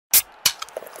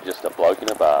just a bloke in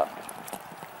a bar.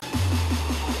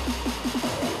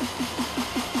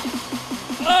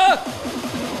 Oh!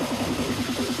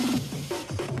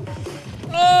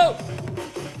 Oh!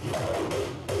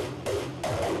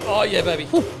 Oh, yeah, baby.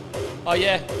 Oh,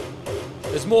 yeah.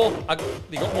 There's more.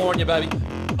 You got more on you, baby.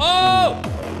 Oh!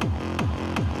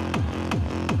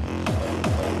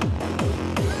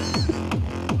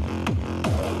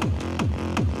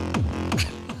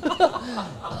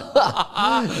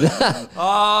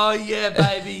 Oh, yeah,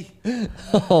 baby.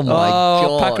 Oh, my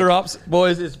God. Pack her up,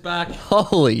 boys. It's back.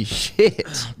 Holy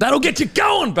shit. That'll get you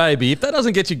going, baby. If that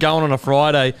doesn't get you going on a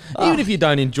Friday, even if you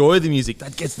don't enjoy the music,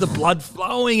 that gets the blood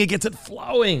flowing. It gets it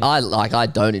flowing. I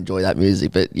don't enjoy that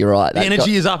music, but you're right. The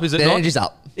energy is up, is it not? The energy's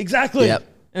up. Exactly. Yep.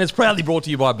 And it's proudly brought to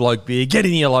you by Bloke Beer. Get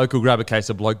in your local, grab a case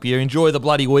of Bloke Beer. Enjoy the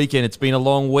bloody weekend. It's been a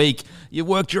long week. You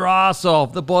worked your ass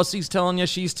off. The boss, he's telling you,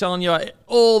 she's telling you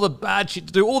all the bad shit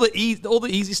to do. All the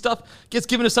easy stuff gets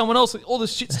given to someone else. All the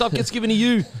shit stuff gets given to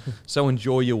you. So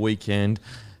enjoy your weekend.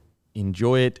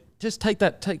 Enjoy it. Just take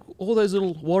all those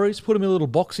little worries, put them in a little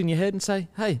box in your head and say,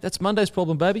 hey, that's Monday's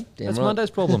problem, baby. That's right. Monday's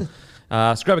problem.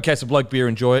 So grab a case of Bloke Beer,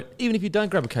 enjoy it. Even if you don't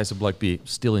grab a case of Bloke Beer,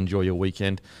 still enjoy your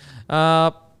weekend.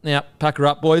 Now, pack her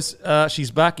up, boys. She's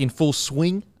back in full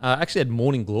swing. Actually had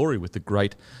morning glory with the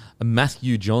great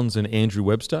Matthew Johns and Andrew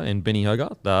Webster and Benny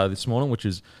Hogarth this morning, which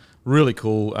is really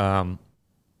cool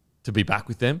to be back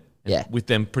with them. Yeah. With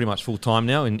them pretty much full time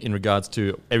now in regards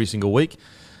to every single week.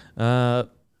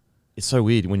 It's so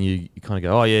weird when you kind of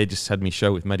go, oh, yeah, just had me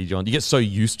show with Matty John. You get so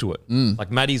used to it. Like,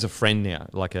 Matty's a friend now,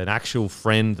 like an actual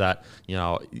friend that,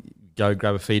 go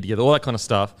grab a feed together, all that kind of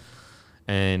stuff.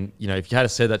 And, if you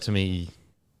had said that to me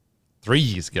 3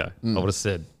 years ago, I would have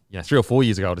said, 3 or 4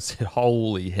 years ago, I would have said,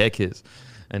 holy heckers.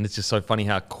 And it's just so funny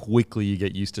how quickly you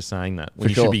get used to saying that when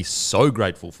you should be so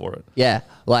grateful for it. Yeah.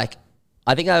 Like,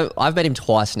 I think I've met him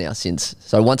twice now since.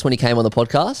 So once when he came on the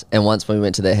podcast and once when we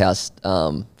went to their house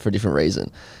for a different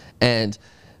reason. And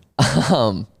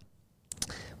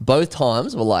both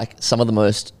times were like some of the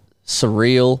most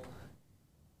surreal.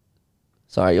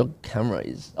 Sorry, your camera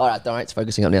is... All right, it's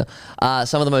focusing up now.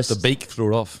 Some of the most... The beak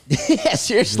threw it off. Yeah,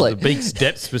 seriously. The beak's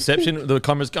depth perception, the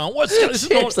camera's going, what's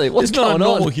seriously, what's going not a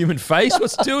normal on? human face.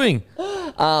 What's it doing?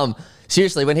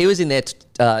 Seriously, when he was in there,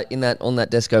 on that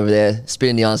desk over there,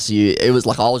 spinning the answer to you, it was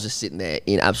like I was just sitting there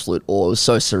in absolute awe. It was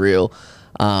so surreal.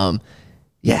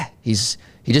 Yeah, he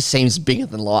just seems bigger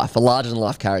than life, a larger than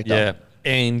life character. Yeah,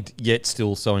 and yet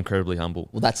still so incredibly humble.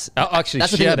 Well, that's actually the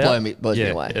thing that blows me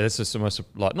away. Yeah, that's just the most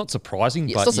not surprising,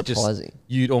 Yeah, but it's not surprising.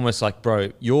 You'd almost like, bro,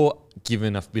 you're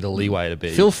given a bit of leeway to be.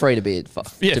 Feel free to be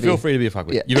feel free to be a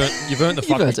fuckwit. Yeah. You've earned the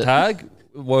fuckwit tag.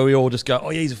 Where we all just go, oh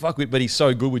yeah, he's a fuckwit, but he's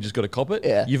so good, we just got to cop it.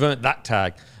 Yeah. You've earned that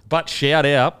tag. But shout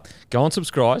out, go and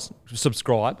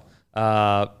subscribe.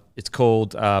 It's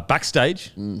called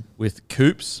Backstage with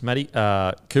Coops, Matty,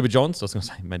 Cooper Johns. I was going to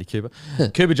say Matty Cooper.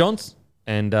 Cooper Johns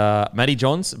and Matty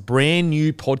Johns, brand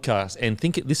new podcast. And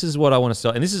this is what I want to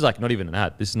sell. And this is like not even an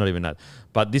ad. This is not even an ad.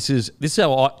 But this is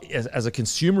how I, as a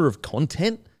consumer of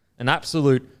content, an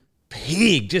absolute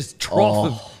pig, just trough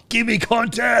of give me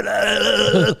content.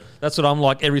 That's what I'm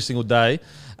like every single day.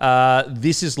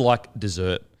 This is like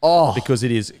dessert. Because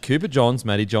it is Cooper Johns,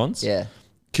 Matty Johns. Yeah.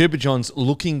 Cooper Johns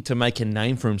looking to make a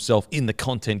name for himself in the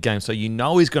content game. So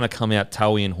he's going to come out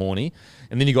toey and horny.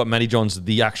 And then you got Matty Johns,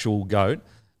 the actual GOAT.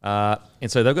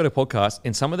 And so they've got a podcast.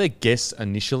 And some of their guests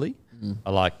initially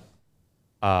are like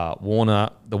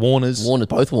Warner, the Warners.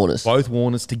 Both Warners. Both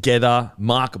Warners together.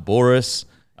 Mark Boris.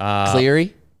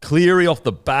 Cleary off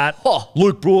the bat.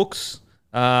 Luke Brooks.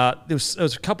 There was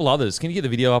a couple others. Can you get the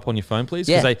video up on your phone, please?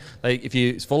 Yeah. Because if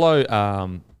you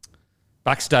follow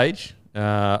Backstage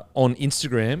on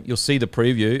Instagram, you'll see the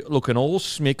preview looking all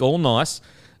schmick, all nice.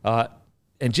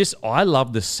 And just, I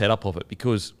love the setup of it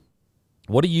because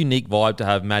what a unique vibe to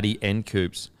have Matty and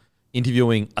Coops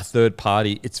interviewing a third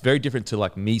party. It's very different to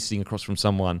like me sitting across from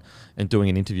someone and doing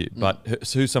an interview. But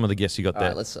who's some of the guests you got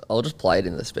there? All right, I'll just play it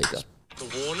into the speaker.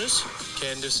 The Warners,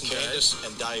 Candice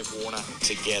and Dave Warner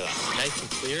together. Nathan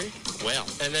Cleary, wow.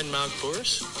 And then Mark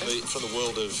Boris. From the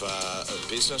world of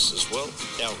business as well.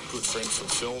 Our good friend from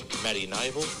film, Matty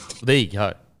Navel. There you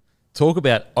go. Talk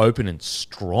about opening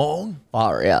strong.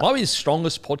 Far out. Might be the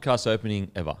strongest podcast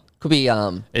opening ever. Could be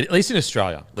at least in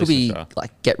Australia. Could be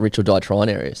like Get Rich or Die Trying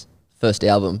areas. First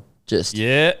album, just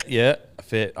yeah,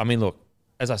 fair. I mean, look,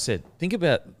 as I said, think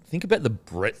about the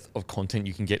breadth of content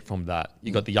you can get from that.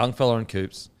 You got the young fella in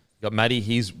Coops. You got Matty,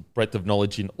 his breadth of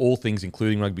knowledge in all things,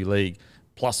 including rugby league,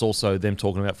 plus also them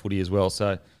talking about footy as well.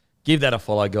 So give that a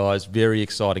follow, guys. Very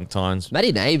exciting times.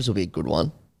 Matty Naves will be a good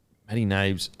one. Matty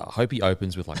Naves, I hope he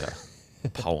opens with like a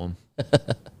poem.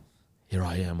 Here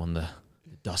I am on the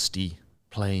dusty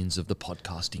plains of the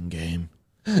podcasting game.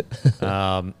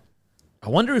 I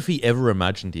wonder if he ever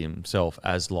imagined himself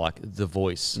as like the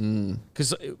voice.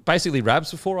 Because basically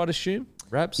Rabs before, I'd assume.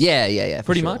 Rabs? Yeah.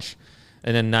 Pretty much.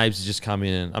 And then Nabes has just come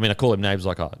in. I mean, I call him Nabes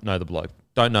like I know the bloke.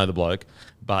 Don't know the bloke.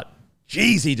 But,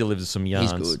 geez, he delivers some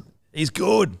yarns. He's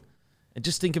good. And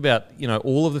just think about,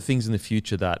 all of the things in the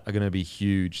future that are going to be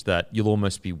huge that you'll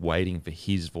almost be waiting for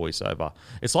his voiceover.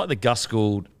 It's like the Gus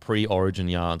Gould pre-Origin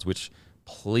yarns, which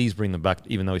please bring them back,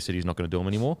 even though he said he's not going to do them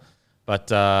anymore. But,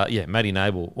 Matty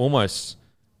Nable, almost,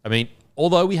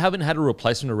 although we haven't had a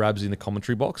replacement of Rabs in the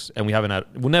commentary box, and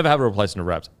we'll never have a replacement of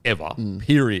Rabs, ever,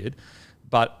 period.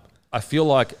 But I feel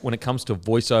like when it comes to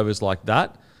voiceovers like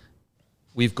that,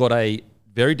 we've got a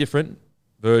very different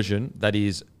version that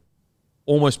is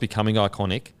almost becoming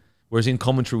iconic, whereas in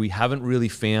commentary, we haven't really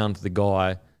found the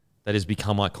guy that has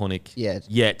become iconic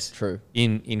yet. True.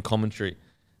 In commentary.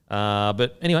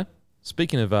 But anyway,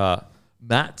 speaking of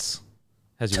Mats,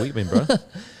 how's your week been, bro?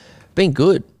 Been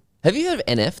good. Have you heard of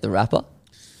NF, the rapper?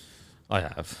 I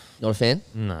have. Not a fan?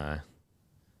 No.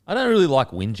 I don't really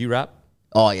like whingy rap.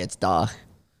 Oh, yeah, it's dark.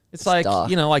 It's like, dark.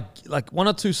 like one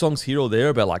or two songs here or there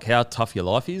about like how tough your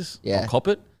life is. Yeah. I'll cop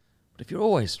it. But if you're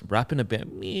always rapping about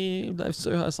me, life's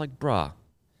so hard, it's like, bruh.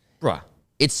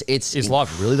 Is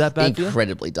life really that bad for you?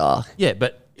 Incredibly dark. Yeah,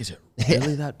 but is it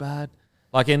really that bad?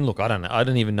 Like, and look, I don't know. I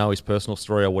don't even know his personal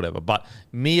story or whatever. But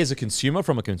me as a consumer,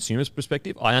 from a consumer's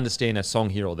perspective, I understand a song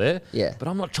here or there. Yeah. But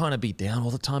I'm not trying to be down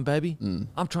all the time, baby.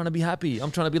 I'm trying to be happy.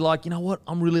 I'm trying to be like, you know what?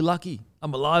 I'm really lucky.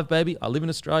 I'm alive, baby. I live in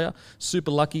Australia.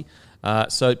 Super lucky.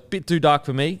 So a bit too dark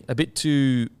for me. A bit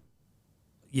too,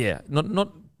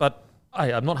 but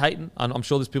I'm not hating. I'm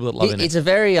sure there's people that love it. It's a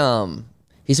very,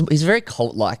 he's very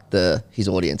cult like his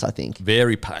audience, I think.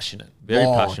 Very passionate. Very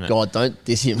passionate. God, don't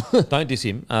diss him. Don't diss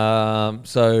him.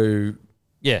 So,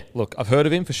 yeah, look, I've heard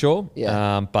of him for sure,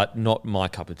 but not my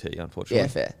cup of tea, unfortunately. Yeah,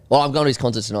 fair. Well, I'm going to his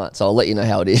concert tonight, so I'll let you know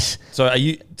how it is. So are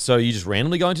you just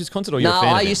randomly going to his concert, or you're a fan of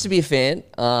him? I used to be a fan.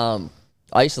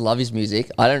 I used to love his music.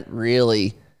 I don't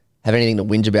really have anything to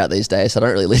whinge about these days, so I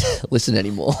don't really listen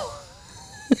anymore.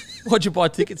 Why'd you buy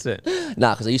tickets then?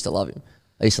 Nah, because I used to love him.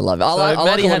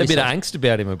 Matty had a bit of angst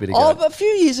about him a bit ago. Oh, but a few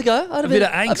years ago. I had a bit of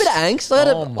angst. A bit of angst.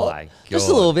 Oh my God. Just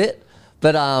a little bit.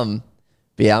 But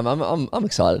yeah, I'm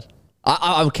excited.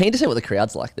 I'm keen to see what the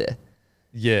crowd's like there.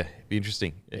 Yeah, be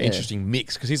interesting. Interesting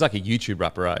mix, because he's like a YouTube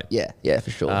rapper, right? Yeah,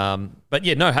 for sure. But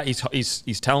yeah, no,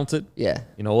 he's talented. Yeah.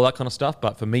 All that kind of stuff.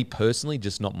 But for me personally,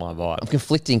 just not my vibe. I'm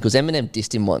conflicting because Eminem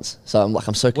dissed him once. So I'm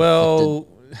so conflicted. Well,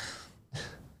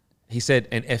 he said,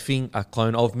 an effing a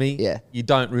clone of me. Yeah. You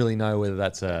don't really know whether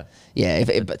that's a... Yeah, if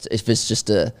it's just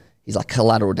he's like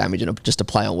collateral damage and just a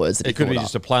play on words. It could be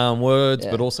just a play on words,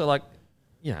 but also like,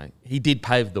 he did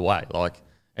pave the way. Like,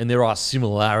 and there are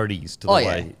similarities to the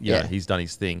way he's done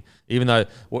his thing. Even though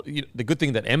the good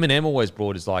thing that Eminem always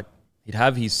brought is like, he'd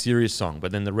have his serious song,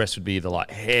 but then the rest would be the like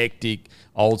hectic,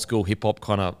 old school hip hop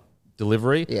kind of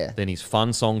delivery. Yeah. Then his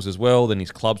fun songs as well. Then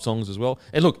his club songs as well.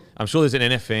 And look, I'm sure there's an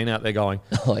NF fan out there going,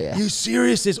 "Oh yeah, you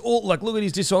serious? There's all like, look at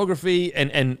his discography."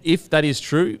 And if that is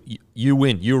true, you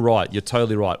win. You're right. You're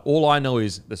totally right. All I know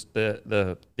is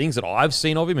the things that I've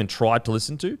seen of him and tried to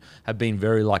listen to have been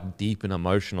very like deep and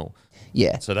emotional.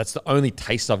 Yeah. So that's the only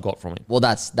taste I've got from him. Well,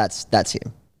 that's him.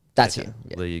 That's him.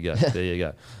 Yeah. There you go. There you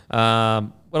go.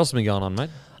 What else has been going on, mate?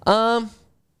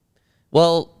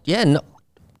 Well, yeah. No,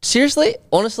 seriously,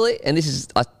 honestly, and this is,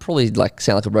 I probably like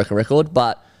sound like a broken record,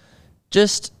 but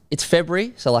just, it's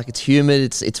February, so like it's humid.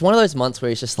 It's one of those months where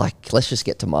it's just like, let's just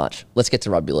get to March. Let's get to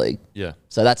rugby league. Yeah.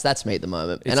 So that's me at the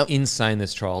moment. It's insane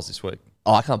there's trials this week.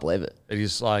 Oh, I can't believe it. It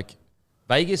is like,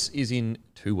 Vegas is in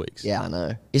 2 weeks. Yeah, I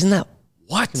know. Isn't that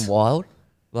fucking wild?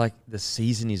 Like the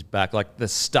season is back. Like the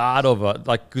start of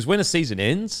because when a season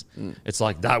ends, it's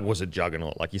like, that was a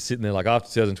juggernaut. Like you're sitting there, like after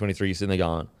 2023, you're sitting there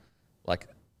going, like,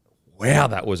 wow,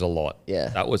 that was a lot.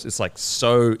 Yeah. It's like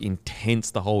so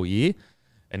intense the whole year.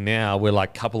 And now we're like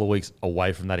a couple of weeks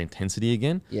away from that intensity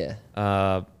again. Yeah.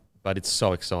 But it's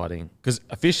so exciting because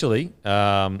officially,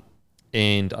 and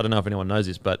I don't know if anyone knows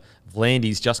this, but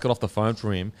Vlandy's just got off the phone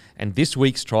from him, and this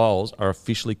week's trials are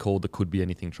officially called the Could Be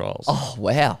Anything trials. Oh,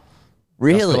 wow.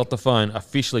 Really? Just got off the phone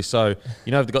officially. So,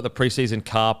 they've got the preseason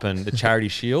cup and the charity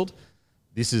shield.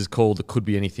 This is called the Could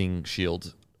Be Anything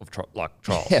shield of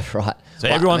trials. Yeah, right. So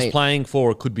everyone's playing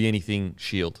for a Could Be Anything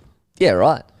shield. Yeah,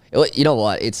 right. You know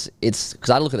what? It's because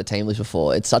I look at the team list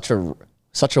before. It's such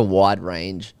a wide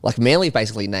range. Like Manly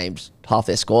basically named half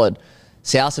their squad.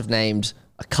 South have named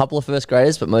a couple of first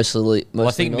graders, but mostly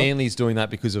I think not. Manly's doing that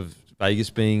because of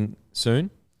Vegas being soon.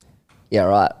 Yeah,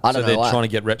 right. I don't know. So they're trying to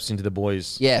get reps into the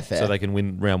boys. Yeah, fair. So they can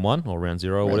win round 1 or round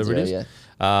 0 or whatever it is. Yeah.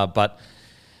 But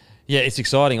Yeah, it's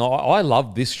exciting. I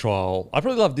love this trial. I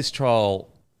probably love this trial,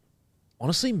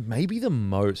 honestly, maybe the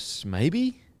most,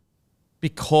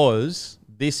 because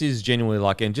this is genuinely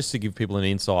like, and just to give people an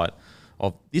insight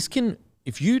of this can,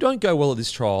 if you don't go well at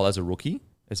this trial as a rookie,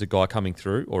 as a guy coming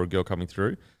through or a girl coming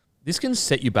through, this can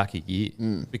set you back a year.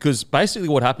 Because basically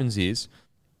what happens is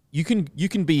you can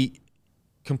be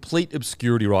complete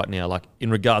obscurity right now, like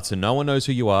in regards to no one knows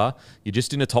who you are. You're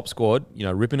just in a top squad,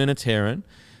 ripping and a tearing.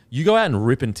 You go out and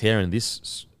rip and tear in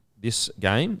this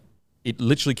game, it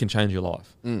literally can change your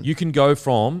life. You can go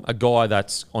from a guy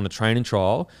that's on a training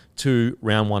trial to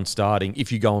round one starting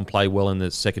if you go and play well in the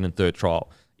second and third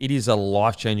trial. It is a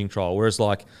life-changing trial. Whereas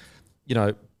by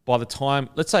the time,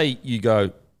 let's say you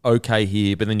go okay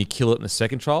here, but then you kill it in the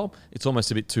second trial, it's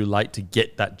almost a bit too late to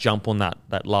get that jump on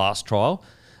that last trial.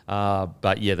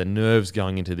 But yeah, the nerves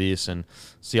going into this. And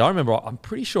see, I'm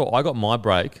pretty sure I got my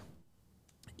break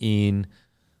in,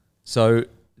 so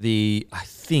I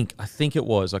think it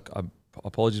was, like,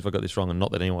 apologies if I got this wrong and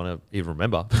not that anyone will even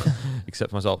remember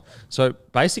except myself. So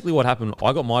basically what happened,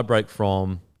 I got my break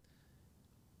from,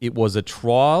 it was a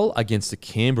trial against the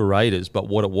Canberra Raiders, but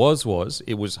what it was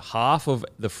it was half of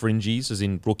the fringies, as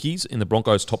in rookies, in the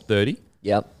Broncos top 30.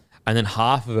 Yep. And then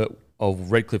half of it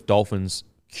of Redcliffe Dolphins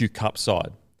Q Cup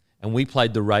side. And we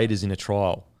played the Raiders in a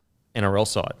trial, NRL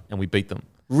side, and we beat them.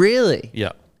 Really?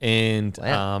 Yeah. And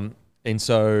wow. And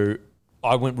so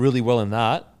I went really well in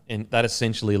that, and that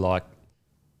essentially like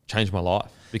changed my life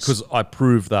because I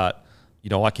proved that,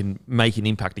 I can make an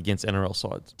impact against NRL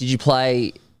sides. Did you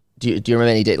play? Do you remember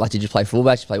any? Did you play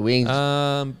fullback? Did you play wings?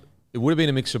 It would have been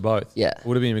a mix of both. Yeah. It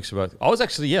would have been a mix of both. I was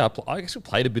actually, I actually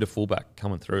played a bit of fullback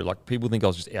coming through. Like, people think I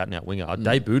was just out and out winger. I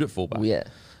debuted at fullback. Oh, yeah.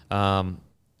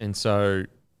 And so,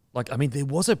 there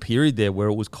was a period there where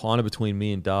it was kind of between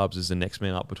me and Dubs as the next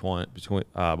man up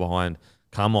behind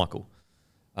Carmichael.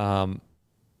 And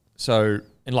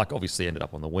obviously ended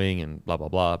up on the wing and blah, blah,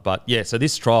 blah. But yeah, so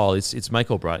this trial, it's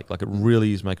make or break. Like, it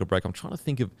really is make or break. I'm trying to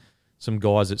think of some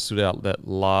guys that stood out that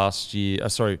last year.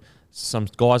 Some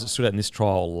guys that stood out in this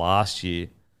trial last year.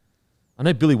 I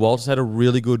know Billy Walters had a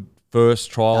really good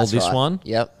first trial. That's this right. One.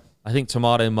 Yep. I think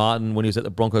Tomato Martin, when he was at the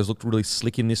Broncos, looked really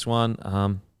slick in this one.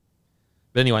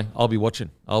 But anyway, I'll be watching.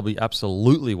 I'll be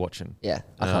absolutely watching. Yeah,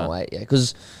 I can't wait. Yeah,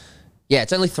 because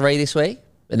it's only 3 this week,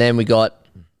 and then we got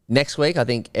next week. I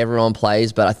think everyone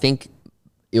plays, but I think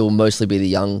it will mostly be the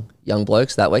young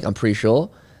blokes that week. I'm pretty sure.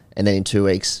 And then in 2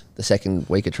 weeks, the second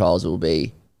week of trials, it will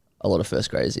be a lot of first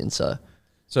graders in. So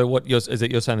what is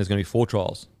it? You're saying there's going to be 4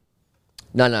 trials?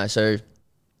 No. So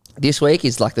this week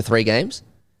is like the 3 games.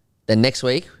 Then next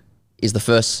week is the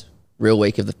first real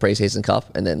week of the preseason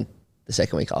cup, and then the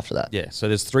second week after that. Yeah. So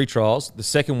there's 3 trials. The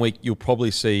second week, you'll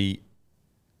probably see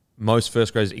most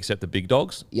first graders except the big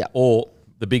dogs. Yeah. Or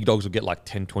the big dogs will get like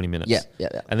 10, 20 minutes.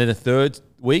 Yeah. And then the third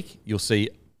week, you'll see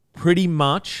pretty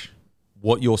much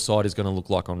what your side is going to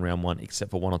look like on round 1, except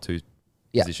for 1 or 2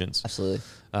 positions. Absolutely.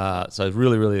 So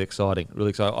really, really exciting. Really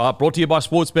exciting. Brought to you by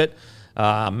Sportsbet.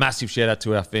 Massive shout out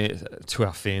to our fans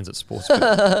at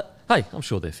Sportsbet. Hey, I'm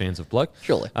sure they're fans of Bloke.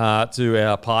 Surely. To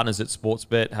our partners at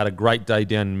Sportsbet. Had a great day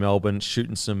down in Melbourne,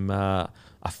 shooting an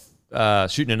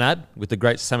ad with the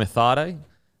great Samithade.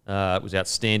 It was an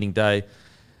outstanding day.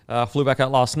 Flew back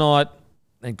out last night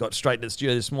and got straight to the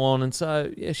studio this morning.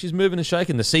 So, yeah, she's moving and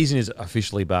shaking. The season is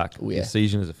officially back. Oh, yeah. The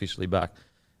season is officially back.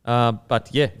 But,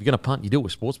 yeah, if you're going to punt, you do it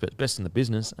with Sportsbet. Best in the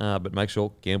business. But make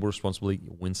sure, gamble responsibly.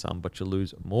 You win some, but you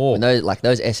lose more. When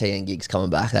those SEN gigs coming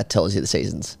back, that tells you the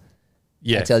season's.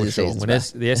 Yeah, for sure. When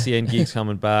the SEN gigs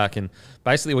coming back, and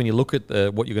basically when you look at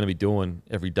what you're going to be doing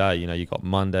every day, you've got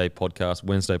Monday podcast,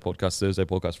 Wednesday podcast, Thursday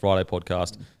podcast, Friday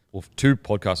podcast, or 2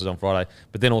 podcasts on Friday,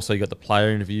 but then also you got the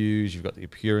player interviews, you've got the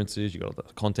appearances, you've got the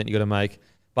content you got to make.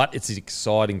 But it's an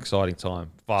exciting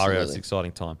time. Far out, it's an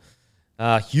exciting time.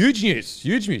 Huge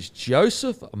news.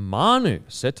 Joseph Manu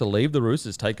set to leave the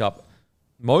Roosters, take up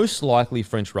most likely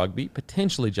French rugby,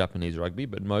 potentially Japanese rugby,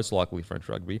 but most likely French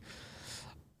rugby.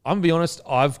 I'm going to be honest,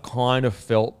 I've kind of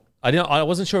felt, I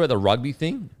wasn't sure about the rugby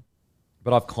thing,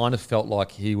 but I've kind of felt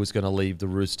like he was going to leave the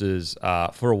Roosters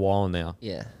for a while now.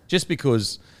 Yeah. Just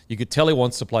because you could tell he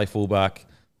wants to play fullback.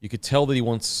 You could tell that he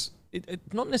wants,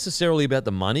 it's not necessarily about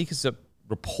the money, because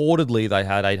reportedly they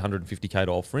had $850K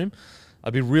to offer him.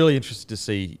 I'd be really interested to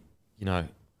see,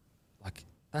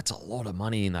 that's a lot of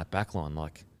money in that back line.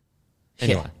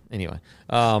 Anyway.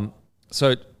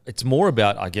 So it's more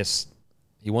about, I guess,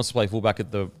 he wants to play fullback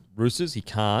at the Roosters. He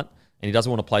can't, and he doesn't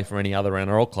want to play for any other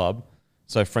NRL club.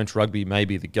 So French rugby may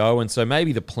be the go. And so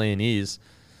maybe the plan is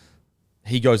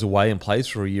he goes away and plays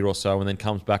for a year or so and then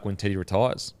comes back when Teddy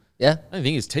retires. Yeah. The only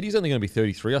thing is, Teddy's only going to be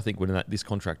 33, I think, when this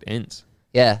contract ends.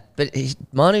 Yeah, but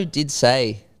Manu did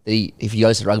say that if he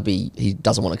goes to rugby, he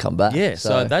doesn't want to come back. Yeah,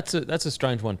 so that's a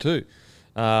strange one too.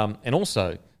 And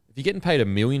also, if you're getting paid $1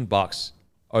 million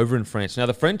over in France, now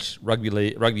the French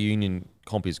rugby union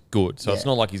comp is good, so it's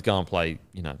not like he's going to play,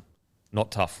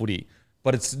 not tough footy,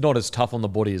 but it's not as tough on the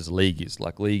body as league is.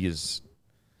 Like league is,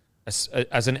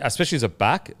 especially as a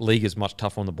back, league is much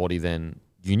tougher on the body than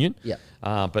union. Yeah.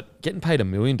 But getting paid $1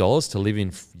 million to live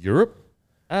in Europe,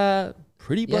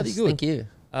 pretty bloody good. Thank you.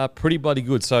 Pretty bloody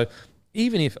good. So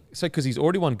because he's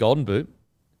already won Golden Boot,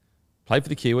 played for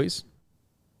the Kiwis,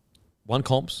 won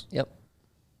comps. Yep.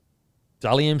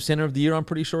 Dally M Centre of the Year, I'm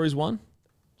pretty sure he's won.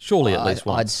 Surely at least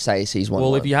once. I'd say he's won.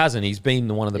 Well, if he hasn't, he's been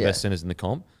one of the best centres in the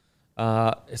comp.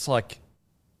 It's like,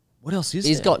 what else is there?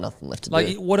 He's got nothing left to do.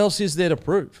 Like, what else is there to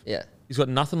prove? Yeah. He's got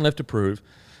nothing left to prove.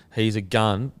 He's a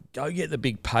gun. Go get the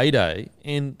big payday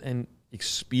and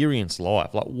experience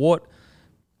life. Like, what?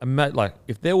 Like,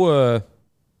 if there were...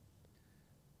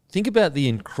 Think about the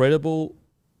incredible,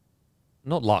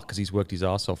 not luck because he's worked his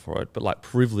ass off for it, but like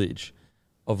privilege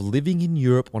of living in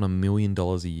Europe on $1 million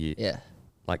a year. Yeah.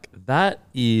 Like that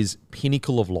is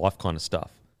pinnacle of life kind of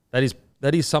stuff. That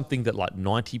is something that like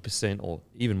 90% or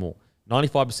even more,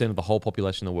 95% of the whole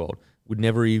population in the world would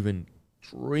never even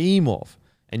dream of.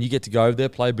 And you get to go over there,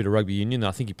 play a bit of rugby union.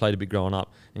 I think he played a bit growing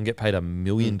up and get paid $1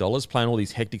 million playing all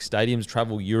these hectic stadiums,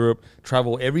 travel Europe,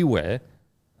 travel everywhere.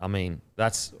 I mean,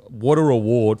 that's what a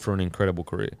reward for an incredible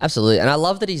career. Absolutely. And I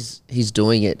love that he's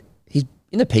doing it. He's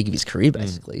in the peak of his career,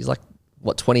 basically. He's like,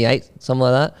 28, something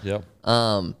like that?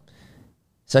 Yeah.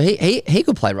 So he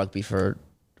could play rugby for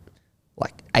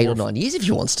like 8 or 9 years if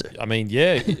he wants to. I mean,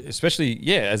 yeah, especially,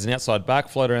 as an outside back,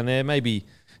 float around there. Maybe,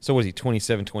 so what is he,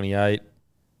 27, 28?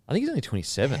 I think he's only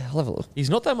 27. Yeah, I'll have a look.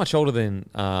 He's not that much older than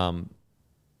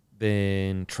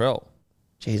Trell.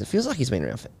 Jeez, it feels like he's been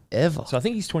around forever. So I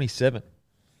think he's 27.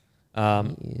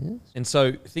 And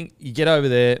so think you get over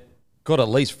there, got at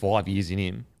least 5 years in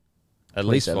him. At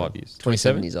least 5 years.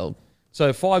 27 years old.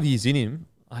 So 5 years in him,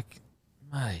 like,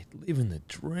 mate, living the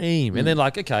dream. And then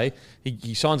like, okay,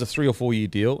 he signs a 3 or 4 year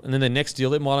deal, and then the next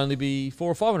deal it might only be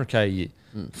 400 or 500K a year.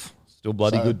 Still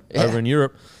bloody good over in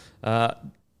Europe.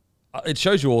 It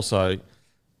shows you also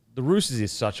the Roosters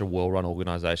is such a well-run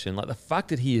organisation. Like the fact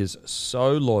that he is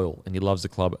so loyal and he loves the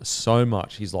club so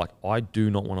much, he's like, I do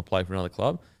not want to play for another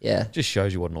club. Yeah. Just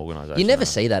shows you what an organisation. You never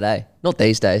see that, eh? Not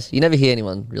these days. You never hear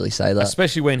anyone really say that.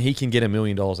 Especially when he can get $1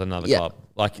 million at another club.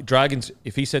 Like Dragons,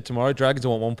 if he said tomorrow, Dragons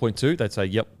want 1.2, they'd say,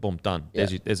 yep, boom, done. Yeah.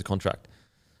 There's a contract.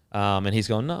 And he's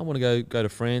going, no, I want to go to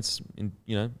France,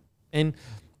 and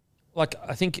like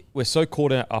I think we're so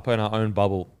caught up in our own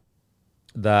bubble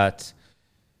that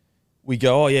we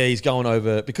go, oh yeah, he's going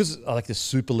over, because like the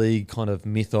Super League kind of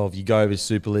myth of you go over to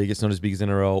Super League, it's not as big as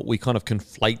NRL. We kind of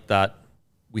conflate that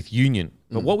with Union.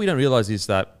 But what we don't realize is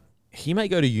that he may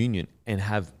go to Union and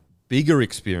have bigger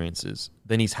experiences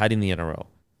than he's had in the NRL.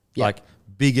 Yeah. Like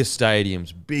bigger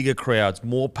stadiums, bigger crowds,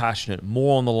 more passionate,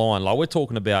 more on the line. Like we're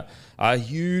talking about a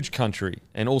huge country,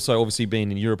 and also obviously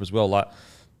being in Europe as well. Like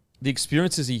the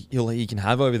experiences he can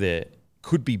have over there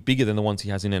could be bigger than the ones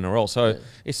he has in NRL. So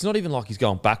it's not even like he's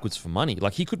going backwards for money.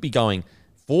 Like he could be going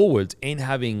forwards and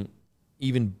having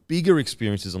even bigger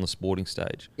experiences on the sporting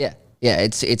stage. Yeah. Yeah,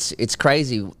 it's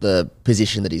crazy the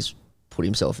position that he's put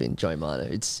himself in, Joe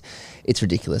Manu. It's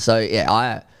ridiculous. So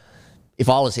yeah, if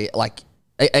I was here, like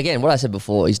again, what I said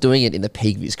before, he's doing it in the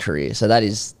peak of his career. So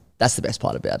that's the best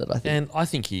part about it, I think. And I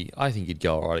think he'd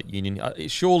go all right at Union. He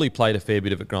surely played a fair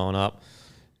bit of it growing up.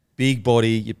 Big body,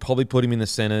 you'd probably put him in the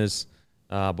centres.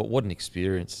 But what an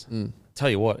experience. Tell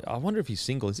you what, I wonder if he's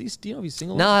single. Do you know if he's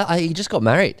single? No, he just got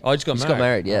married. Oh, he just got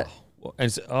married? Yeah.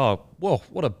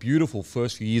 What a beautiful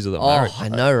first few years of the marriage. I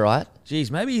know, right?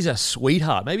 Geez, maybe he's a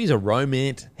sweetheart. Maybe he's a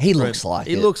romance. He looks like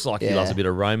he looks like he loves a bit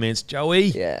of romance. Joey,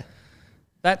 Yeah.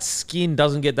 that skin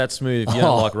doesn't get that smooth if you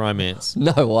don't like romance.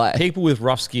 No way. People with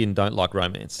rough skin don't like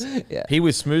romance. Yeah. People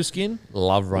with smooth skin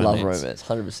love romance. Love romance,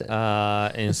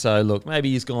 100%. And so, look,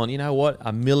 maybe he's gone, you know what,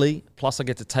 a milli, plus I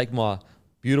get to take my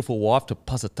beautiful wife to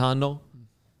Positano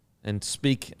and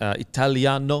speak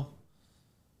Italiano.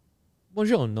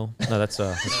 Buongiorno. No, that's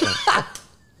French.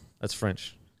 That's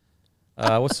French.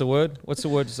 What's the word? What's the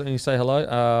word when you say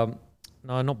hello?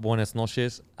 No, not buenas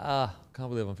noches. Can't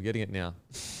believe I'm forgetting it now.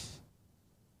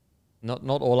 Not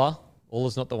hola.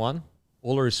 Hola's not the one.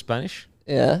 Hola is Spanish.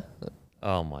 Yeah.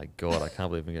 Oh my God, I can't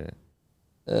believe I'm getting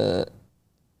it.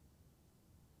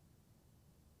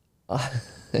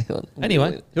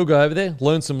 Anyway, he'll go over there,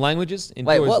 learn some languages.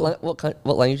 Wait,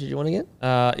 what language did you want to get?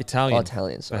 Italian. Oh,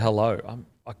 Italian, sorry. So hello.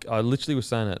 I literally was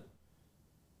saying it.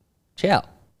 Ciao.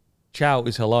 Ciao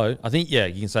is hello. I think,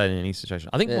 you can say it in any situation.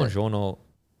 I think buongiorno.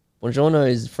 Buongiorno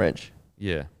is French.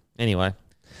 Yeah. Anyway,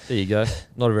 there you go.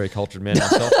 Not a very cultured man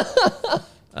myself.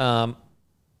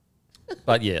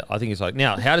 But yeah, I think it's like,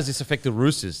 now, how does this affect the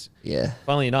Roosters? Yeah.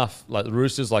 Funnily enough, like the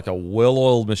Roosters, like a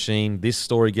well-oiled machine. This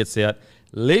story gets out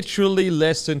literally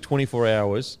less than 24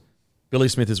 hours. Billy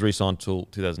Smith is re-signed till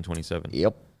 2027.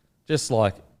 Yep. Just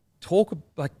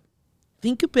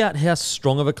think about how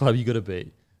strong of a club you got to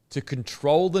be to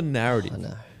control the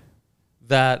narrative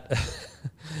that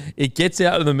it gets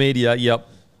out of the media. Yep,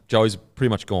 Joey's pretty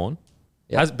much gone.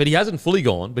 Yep. But he hasn't fully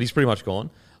gone, but he's pretty much gone.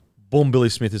 Boom, Billy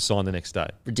Smith is signed the next day.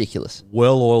 Ridiculous.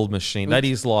 Well-oiled machine. That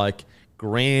is like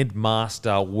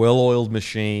grandmaster, well-oiled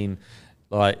machine,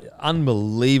 like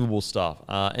unbelievable stuff.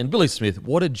 And Billy Smith,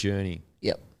 what a journey.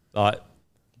 Yep.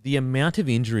 The amount of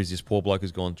injuries this poor bloke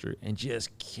has gone through and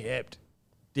just kept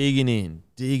digging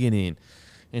in.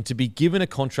 And to be given a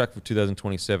contract for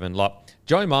 2027, like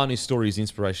Joey Manu's story is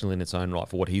inspirational in its own right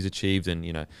for what he's achieved. And,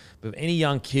 but if any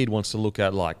young kid wants to look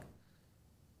at like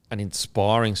an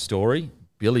inspiring story,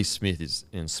 Billy Smith is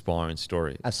an inspiring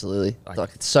story. Absolutely. Like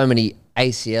so many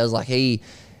ACLs. Like he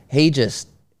just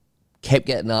kept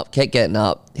getting up.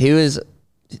 He was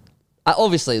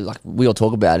obviously, like we all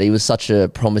talk about it, he was such a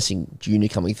promising junior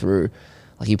coming through.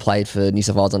 Like he played for New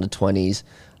South Wales under 20s.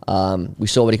 We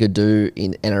saw what he could do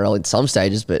in NRL in some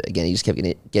stages, but again, he just kept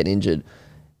getting injured.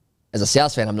 As a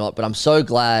South fan, I'm not, but I'm so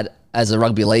glad as a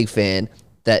rugby league fan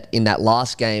that in that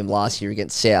last game last year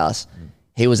against South,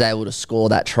 he was able to score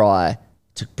that try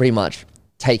to pretty much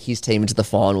take his team into the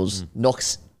finals,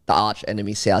 knocks the arch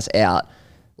enemy South out.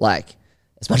 Like,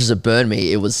 as much as it burned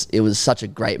me, it was such a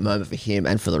great moment for him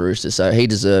and for the Roosters. So he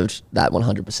deserved that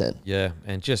 100%. Yeah,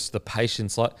 and just the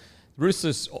patience. Like, the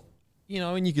Roosters,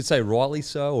 and you could say rightly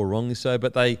so or wrongly so,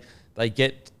 but they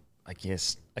get, I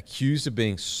guess, accused of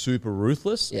being super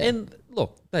ruthless. Yeah. And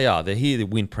look, they are. They're here to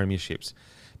win premierships.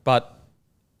 But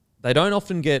they don't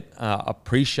often get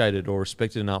appreciated or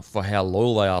respected enough for how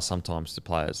loyal they are sometimes to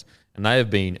players. And they have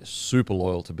been super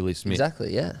loyal to Billy Smith.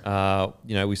 Exactly,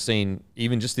 yeah. We've seen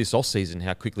even just this off-season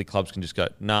how quickly clubs can just go,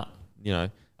 nah,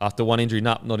 after one injury,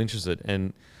 nah, not interested.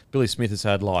 And Billy Smith has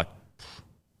had like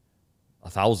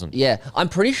 1,000. Yeah, I'm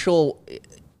pretty sure,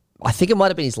 I think it might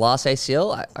have been his last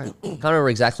ACL. I can't remember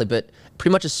exactly, but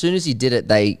pretty much as soon as he did it,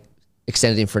 they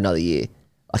extended him for another year.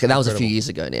 Like, that was a few years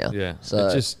ago now. Yeah. So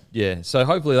So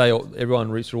hopefully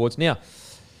everyone reaps rewards. Now,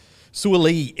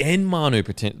 Suoli and Manu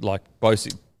both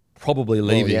probably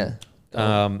leaving.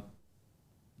 Yeah.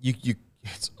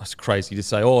 It's crazy to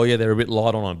say, oh yeah, they're a bit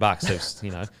light on backs.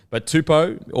 So, but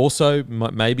Tupou also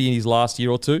maybe in his last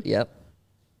year or two. Yep.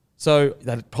 So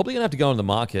they're probably going to have to go on the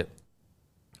market.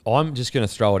 I'm just going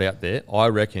to throw it out there. I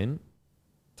reckon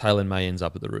Taylor May ends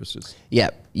up at the Roosters. Yeah,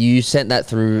 you sent that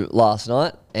through last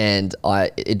night, and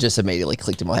it just immediately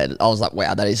clicked in my head. I was like,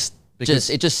 wow, that is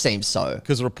it just seems so.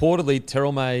 Because reportedly,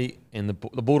 Terrell May and the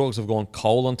Bulldogs have gone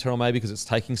cold on Terrell May because it's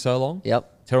taking so long.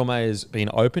 Yep. Terrell May has been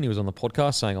open. He was on the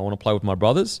podcast saying, I want to play with my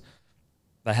brothers.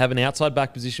 They have an outside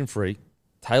back position free.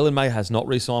 Taylor May has not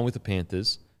re-signed with the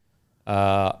Panthers.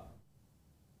 I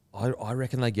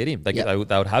reckon they get him. They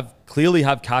would clearly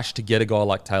have cash to get a guy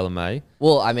like Taylor May.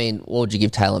 Well, I mean, what would you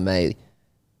give Taylor May?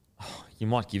 You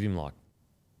might give him like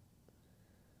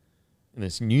in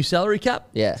this new salary cap.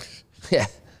 Yeah, yeah.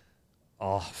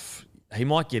 He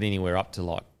might get anywhere up to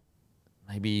like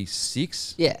maybe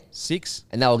 6. Yeah, 6.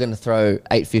 And they were going to throw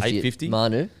 850 at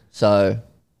Manu, so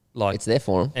like it's there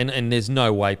for him. And there's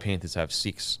no way Panthers have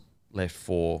 6 left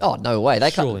for. Oh no way!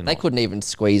 They couldn't even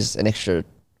squeeze an extra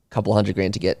couple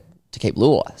 $100,000 to keep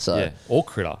Luai. So yeah, or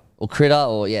Critter,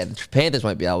 the Panthers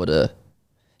won't be able to.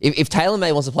 If Taylor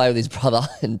May wants to play with his brother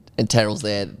and Terrell's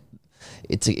there,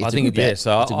 it's a good bet.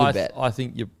 So it's a good bet. I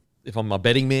think if I'm a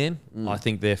betting man, I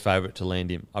think they're favourite to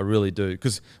land him. I really do,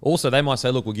 because also they might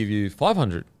say, look, we'll give you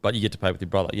 500, but you get to pay with your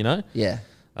brother. Yeah.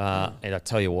 And I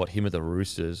tell you what, him at the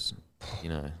Roosters,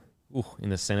 in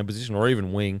the centre position or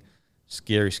even wing,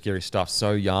 scary stuff.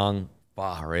 So young,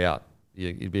 far out.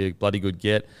 It'd be a bloody good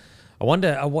get. I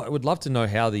would love to know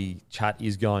how the chat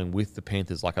is going with the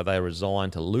Panthers. Like, are they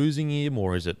resigned to losing him,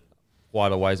 or is it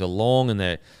quite a ways along and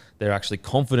they're actually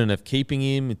confident of keeping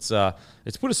him? It's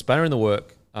put a spanner in the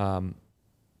work for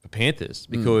Panthers,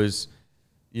 because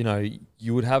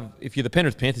you would have, if you're the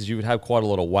Penrith Panthers, you would have quite a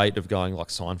lot of weight of going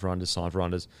like sign for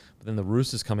unders. But then the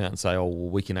Roosters come out and say, oh, well,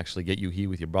 we can actually get you here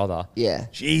with your brother. Yeah.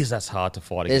 Jeez, that's hard to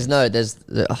fight against.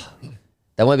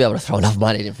 They won't be able to throw enough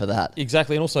money in for that.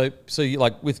 Exactly. And also, so you,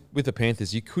 like with the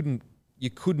Panthers, you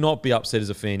could not be upset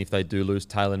as a fan if they do lose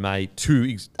Taylor May to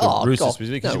the Roosters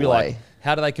specifically, because you'd be like,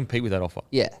 how do they compete with that offer?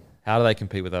 Yeah. How do they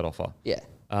compete with that offer? Yeah.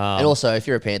 And also, if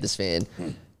you're a Panthers fan,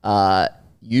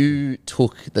 you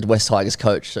took the West Tigers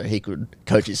coach so he could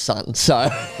coach his son. So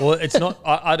Well, it's not.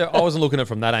 I wasn't looking at it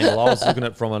from that angle. I was looking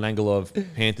at it from an angle of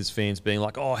Panthers fans being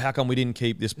like, "Oh, how come we didn't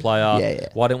keep this player? Yeah.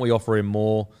 Why didn't we offer him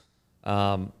more?"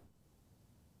 And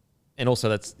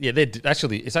also, it's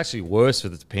actually worse for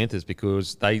the Panthers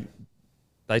because they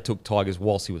took Tigers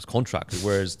whilst he was contracted,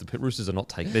 whereas the Roosters are not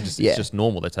taking. It's just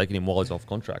normal. They're taking him while he's off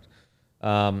contract.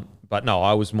 But no,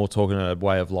 I was more talking in a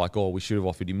way of like, oh, we should have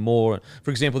offered him more.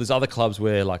 For example, there's other clubs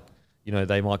where like,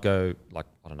 they might go like,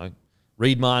 I don't know,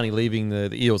 Reid Marnie leaving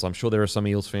the Eels. I'm sure there are some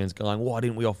Eels fans going, why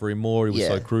didn't we offer him more? He was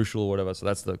so crucial or whatever. So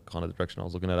that's the kind of the direction I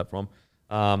was looking at it from.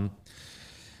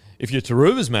 If you're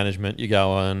Taruva's management, you're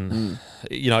going,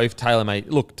 if Taylor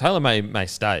may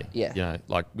stay. Yeah.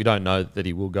 Like we don't know that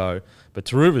he will go. But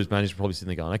Taruva's management probably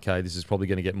sitting there going, okay, this is probably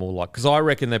going to get more like, because I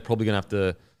reckon they're probably going to have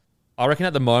to, I reckon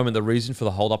at the moment, the reason for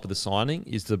the hold up of the signing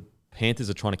is the Panthers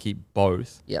are trying to keep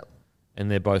both. Yep. And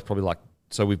they're both probably like,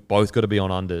 so we've both got to be on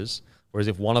unders. Whereas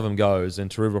if one of them goes, then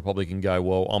Taruva probably can go,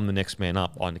 well, I'm the next man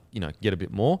up. I, get a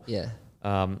bit more. Yeah.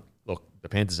 Look, the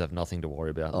Panthers have nothing to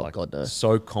worry about. Oh, God, no.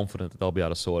 So confident that they'll be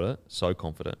able to sort it. So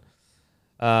confident.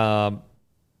 So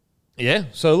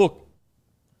look,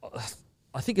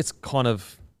 I think it's kind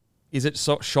of, is it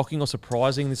so shocking or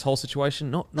surprising, this whole situation?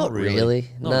 Not really.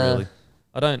 Not really.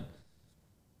 I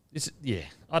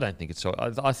don't think it's so.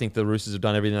 I think the Roosters have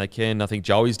done everything they can. I think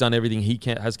Joey's done everything he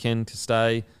can to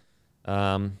stay.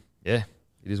 It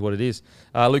is what it is.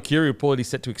 Luke Keary reportedly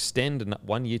set to extend in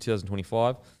 1 year,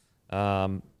 2025.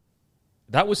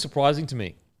 That was surprising to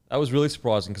me. That was really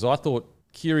surprising because I thought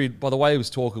Keary, by the way he was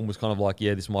talking, was kind of like,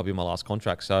 this might be my last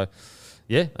contract. So,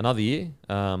 another year.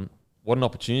 What an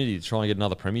opportunity to try and get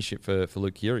another premiership for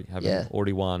Luke Keary, having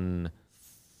already won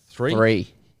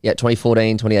three. Yeah,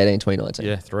 2014, 2018, 2019.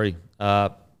 Yeah, 3.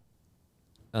 I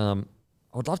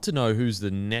would love to know who's the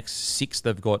next 6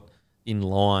 they've got in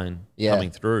line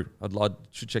coming through. I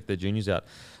should check their juniors out.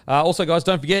 Also, guys,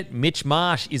 don't forget, Mitch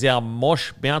Marsh is our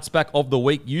Mosh bounce back of the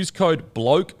week. Use code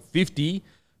BLOKE50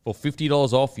 for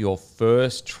 $50 off your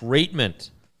first treatment.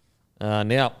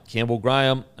 Now, Campbell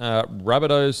Graham,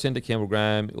 Rabbitohs centre Campbell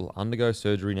Graham will undergo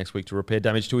surgery next week to repair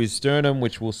damage to his sternum,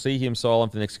 which will see him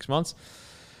silent for the next 6 months.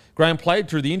 Graham played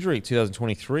through the injury in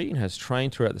 2023 and has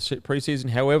trained throughout the preseason.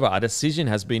 However, a decision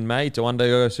has been made to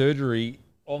undergo surgery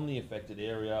on the affected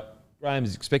area. Graham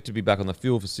is expected to be back on the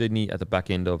field for Sydney at the back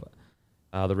end of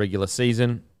the regular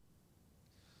season.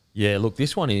 Yeah, look,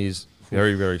 this one is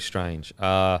very, very strange.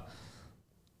 I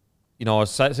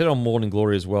said on Morning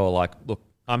Glory as well, like, look,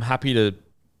 I'm happy to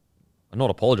not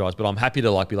apologise, but I'm happy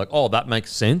to be like, oh, that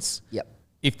makes sense. Yep.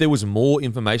 If there was more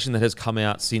information that has come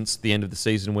out since the end of the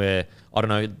season where, I don't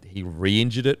know, he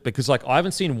re-injured it, because I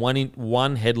haven't seen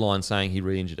one headline saying he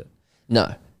re-injured it.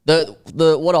 No. The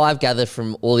what I've gathered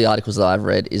from all the articles that I've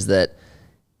read is that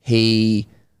they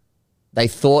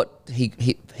thought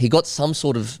he got some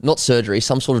sort of, not surgery,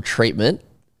 some sort of treatment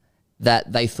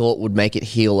that they thought would make it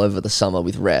heal over the summer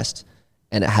with rest,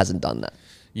 and it hasn't done that.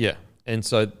 Yeah. And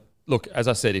so, look, as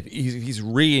I said, if he's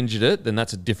re-injured it, then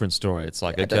that's a different story. It's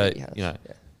like,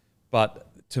 But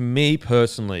to me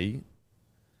personally,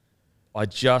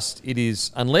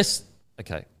 unless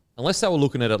they were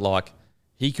looking at it like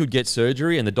he could get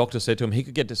surgery and the doctor said to him he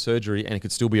could get to surgery and it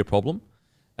could still be a problem.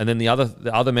 And then the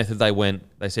other method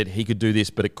they said he could do this,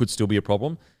 but it could still be a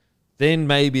problem. Then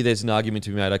maybe there's an argument to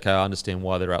be made, okay, I understand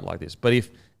why they're out like this. But if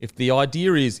the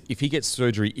idea is if he gets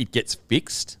surgery, it gets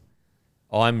fixed,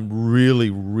 I'm really,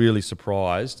 really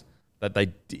surprised that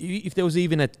if there was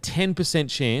even a 10%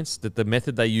 chance that the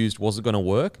method they used wasn't going to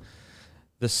work,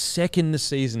 the second the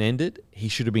season ended, he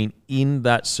should have been in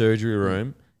that surgery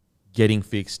room getting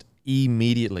fixed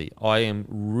immediately. I am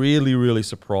really, really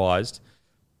surprised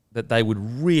that they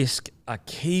would risk a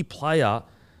key player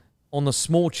on the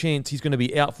small chance he's going to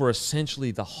be out for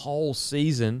essentially the whole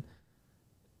season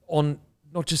on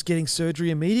not just getting surgery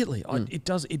immediately. It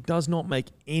does not make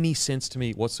any sense to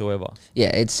me whatsoever.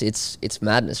 Yeah, it's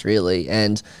madness, really.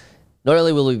 And not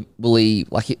only will he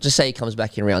just say he comes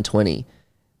back in round 20,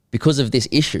 because of this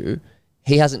issue,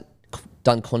 he hasn't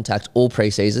done contact all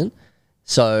preseason.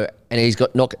 So, and he's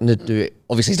not going to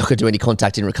do any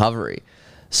contact in recovery.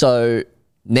 So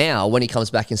now when he comes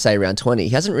back in, say, round 20, he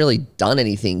hasn't really done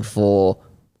anything for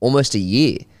almost a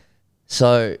year.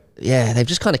 So yeah, they've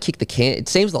just kind of kicked the can. It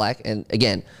seems like, and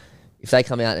again, if they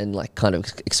come out and kind of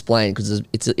explain, because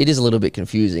it is a little bit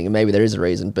confusing, and maybe there is a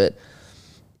reason, but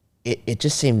it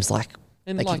just seems like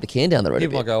they kick the can down the road.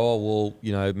 People go, oh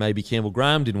well, maybe Campbell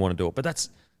Graham didn't want to do it, but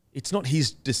it's not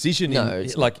his decision. No,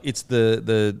 it's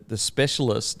the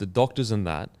specialists, the doctors, and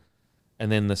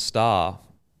then the staff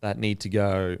that need to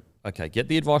go. okay, get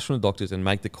the advice from the doctors and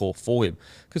make the call for him.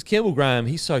 Because Campbell Graham,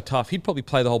 he's so tough. He'd probably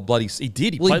play the whole bloody. He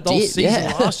did. He played the whole season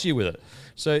last year with it.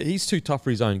 So he's too tough for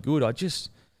his own good. I just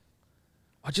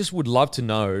would love to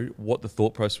know what the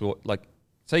thought process was. Like,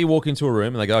 say you walk into a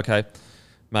room and they go, okay,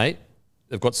 mate,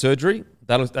 they've got surgery.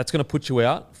 That's going to put you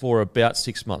out for about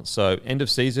 6 months. So end of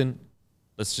season,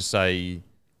 let's just say,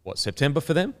 what, September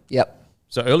for them? Yep.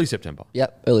 So early September.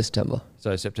 Yep, early September.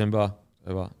 So September,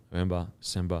 November,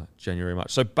 December, January,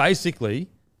 March. So basically,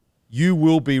 you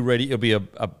will be ready. It'll be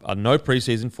a no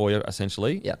preseason for you,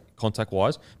 essentially,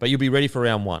 contact-wise, but you'll be ready for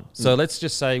round 1. So let's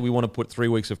just say we want to put 3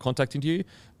 weeks of contact into you,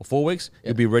 or 4 weeks.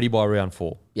 You'll be ready by round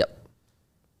 4. Yep.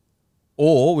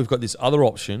 Or we've got this other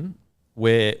option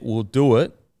where we'll do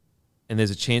it, and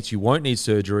there's a chance you won't need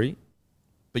surgery,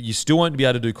 but you still won't be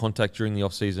able to do contact during the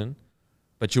off-season,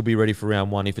 but you'll be ready for round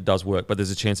 1 if it does work, but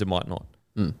there's a chance it might not.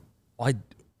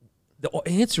 The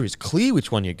answer is clear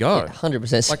which one you go. Yeah,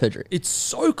 100% surgery. It's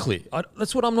so clear.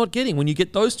 That's what I'm not getting. When you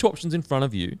get those 2 options in front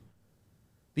of you,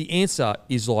 the answer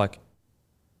is like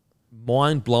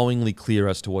mind-blowingly clear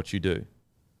as to what you do.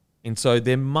 And so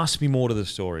there must be more to the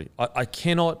story.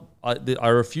 I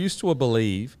refuse to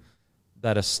believe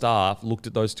that a staff looked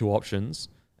at those 2 options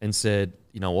and said,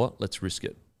 you know what, let's risk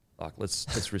it. Like,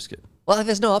 let's risk it. Well,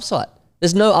 there's no upside.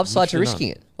 There's no upside to Literally risking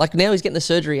it. Like, now he's getting the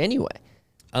surgery anyway.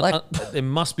 There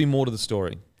must be more to the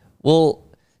story. Well,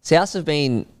 South have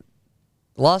been,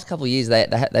 the last couple of years,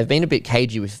 they've been a bit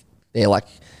cagey with their, like,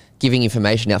 giving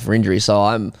information out for injury. So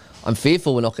I'm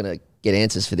fearful we're not going to get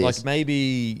answers for this. Like,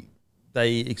 maybe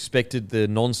they expected the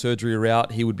non-surgery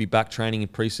route. He would be back training in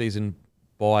preseason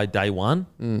by day 1.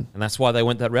 And that's why they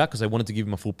went that route, because they wanted to give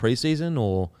him a full preseason,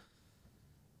 or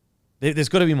there's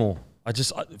got to be more.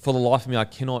 For the life of me, I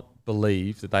cannot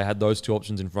believe that they had those 2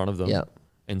 options in front of them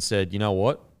and said, you know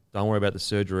what, don't worry about the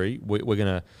surgery. We're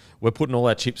putting all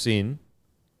our chips in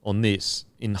on this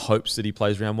in hopes that he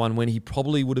plays round 1, when he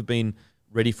probably would have been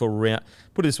ready for round.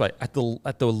 Put it this way, at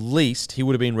the least, he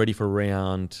would have been ready for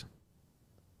round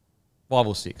 5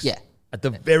 or 6. Yeah, at the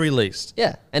very least.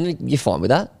 Yeah, and you're fine with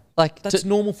that. Like, that's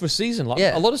normal for a season. Like,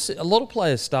 a lot of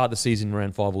players start the season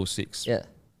around 5 or 6. Yeah.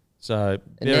 So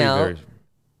very.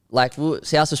 Like,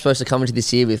 South was supposed to come into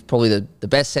this year with probably the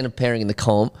best centre pairing in the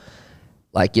comp.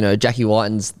 Like, you know, Jackie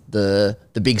Whiten's the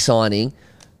big signing,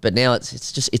 but now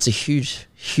it's a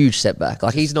huge setback.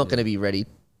 Like, he's not going to be ready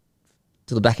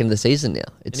till the back end of the season now.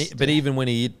 But even when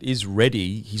he is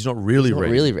ready, he's not really ready.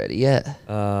 Not really ready, yeah.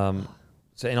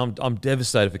 And I'm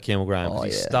devastated for Campbell Graham, because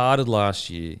he started last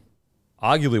year,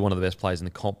 arguably one of the best players in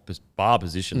the comp bar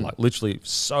position, like literally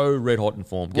so red hot in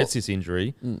form, gets this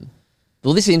injury.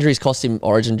 Well, this injury's cost him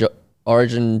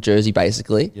Origin jersey,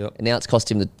 basically. Yep. And now it's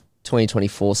cost him the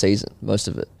 2024 season, most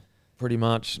of it. Pretty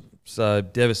much. So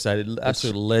devastated.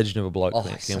 Absolute legend of a bloke,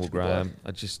 Campbell Graham.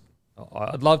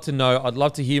 I'd love to know. I'd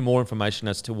love to hear more information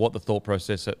as to what the thought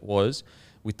process was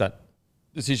with that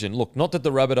decision. Look, not that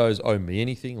the Rabbitohs owe me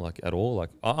anything, like, at all. Like,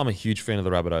 I'm a huge fan of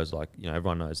the Rabbitohs. Like, you know,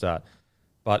 everyone knows that.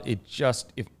 But it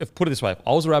just, if put it this way, if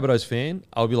I was a Rabbitohs fan,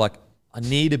 I would be like, I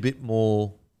need a bit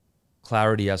more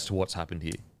clarity as to what's happened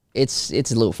here. It's a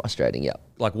little frustrating, yeah.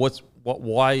 Like,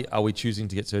 why are we choosing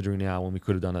to get surgery now when we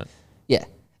could have done it? Yeah,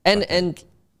 and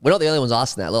we're not the only ones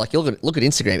asking that. Like, look at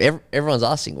Instagram. Everyone's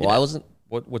asking why wasn't.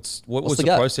 What was the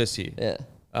process here? Yeah.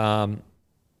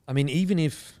 I mean, even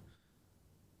if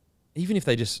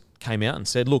they just came out and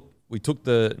said, look, we took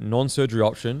the non-surgery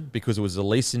option because it was the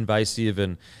least invasive,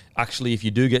 and actually, if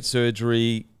you do get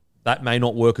surgery, that may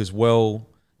not work as well.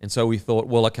 And so we thought,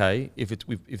 well, okay,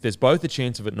 if there's both a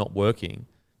chance of it not working,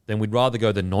 then we'd rather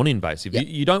go the non-invasive. Yep.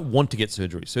 You don't want to get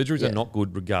surgery. Surgeries are not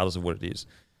good regardless of what it is.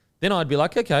 Then I'd be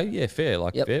like, okay, yeah, fair,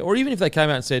 fair. Or even if they came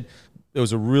out and said we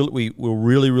were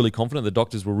really, really confident, the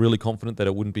doctors were really confident that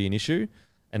it wouldn't be an issue,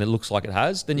 and it looks like it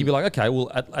has, then you'd be like, okay,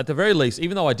 well, at the very least,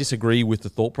 even though I disagree with the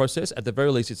thought process, at the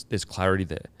very least, there's clarity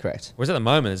there. Correct. Whereas at the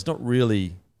moment, there's not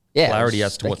really clarity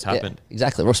as to what's happened. Yeah,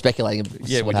 exactly. We're speculating.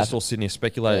 We're just all sitting here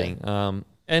speculating. Yeah.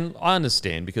 And I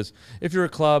understand, because if you're a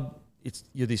club,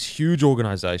 you're this huge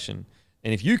organisation,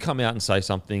 and if you come out and say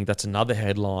something, that's another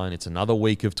headline. It's another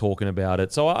week of talking about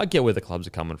it. So I get where the clubs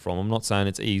are coming from. I'm not saying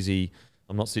it's easy.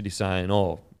 I'm not sitting here saying,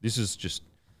 oh, this is just,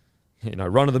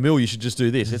 run of the mill. You should just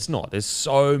do this. It's not. There's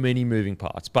so many moving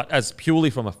parts. But as purely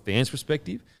from a fan's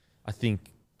perspective, I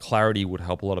think clarity would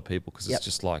help a lot of people, because it's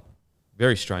just like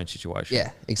very strange situation.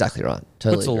 Yeah, exactly right.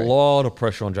 Totally puts agree. A lot of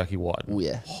pressure on Jackie White. Oh,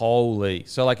 yeah. Holy.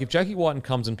 So, like, if Jackie White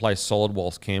comes and plays solid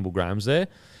whilst Campbell Graham's there,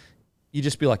 you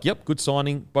just be like, yep, good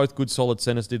signing. Both good, solid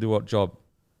centers did the right job.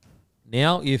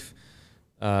 Now, if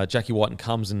Jackie White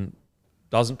comes and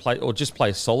doesn't play, or just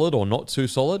plays solid or not too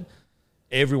solid,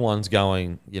 everyone's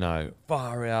going,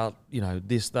 far out,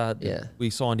 this, that. Yeah. We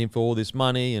signed him for all this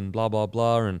money and blah, blah,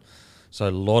 blah. And so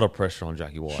a lot of pressure on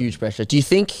Jackie White. Huge pressure. Do you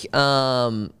think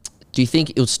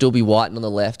it'll still be Whiten on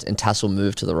the left and Tassel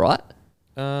move to the right?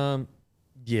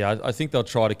 Yeah, I think they'll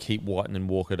try to keep Whiten and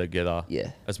Walker together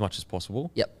as much as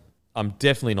possible. Yep. I'm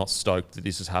definitely not stoked that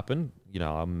this has happened. I'm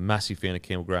a massive fan of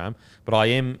Campbell Graham, but I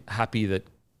am happy that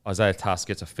Isaiah Tass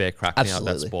gets a fair crack now at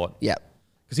that spot. Yep.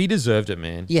 Because he deserved it,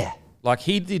 man. Yeah. Like,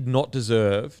 he did not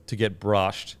deserve to get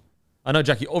brushed. I know,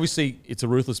 Jackie, obviously, it's a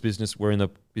ruthless business. We're in the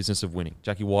business of winning.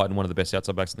 Jackie Whiten, one of the best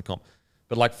outside backs in the comp.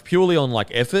 But, like, purely on, like,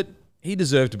 effort, he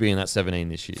deserved to be in that 17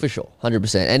 this year. For sure,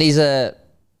 100%. And he's an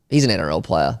NRL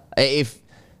player.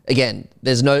 Again,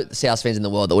 there's no South fans in the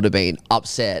world that would have been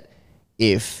upset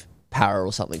if Para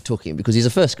or something took him because he's a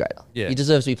first grader. Yeah. He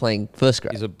deserves to be playing first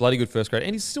grade. He's a bloody good first grader.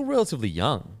 And he's still relatively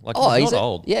young. Like, he's not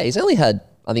old. Yeah, he's only had,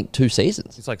 I think, 2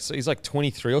 seasons. He's like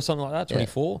 23 or something like that,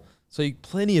 24. So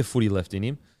plenty of footy left in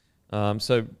him.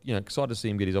 Excited to see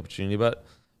him get his opportunity. But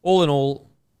all in all,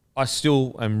 I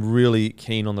still am really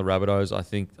keen on the Rabbitohs. I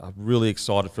think I'm really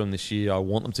excited for them this year. I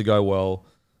want them to go well.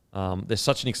 They're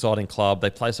such an exciting club. They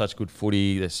play such good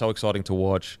footy. They're so exciting to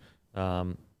watch.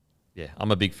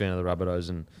 I'm a big fan of the Rabbitohs,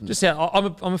 and just I'm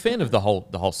a fan of the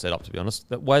whole setup. To be honest,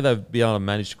 the way they've been able to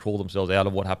manage to crawl themselves out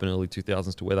of what happened in the early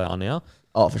 2000s to where they are now.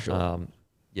 Oh, for sure.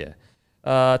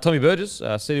 Tommy Burgess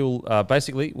said he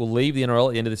will leave the NRL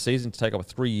at the end of the season to take up a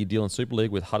 3-year deal in Super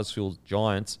League with Huddersfield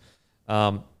Giants.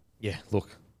 Look,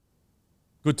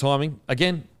 good timing.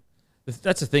 Again,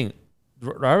 that's the thing.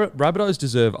 Rabbitohs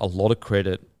deserve a lot of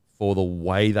credit for the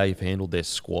way they've handled their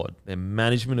squad, their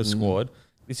management of squad.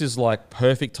 This is like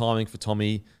perfect timing for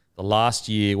Tommy. The last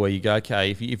year where you go,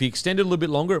 okay, if he extended a little bit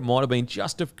longer, it might have been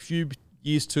just a few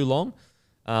years too long.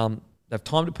 They've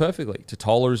timed it perfectly.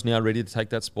 Totola is now ready to take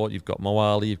that spot. You've got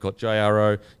Moali, you've got Jay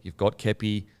Arrow, you've got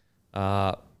Kepi.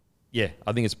 I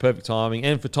think it's perfect timing.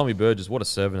 And for Tommy Burgess, what a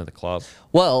servant of the club.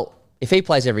 Well, if he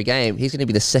plays every game, he's going to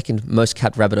be the second most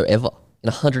capped Rabbitoh ever in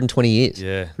 120 years.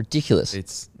 Yeah.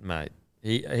 Ridiculous. Mate,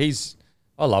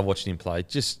 I love watching him play.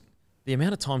 Just the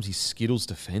amount of times he skittles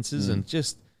defenses and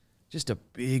just a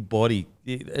big body.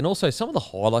 And also some of the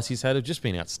highlights he's had have just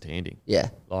been outstanding. Yeah.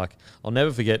 Like, I'll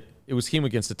never forget, it was him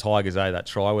against the Tigers, that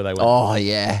try where they went. Oh,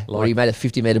 yeah. Where he made a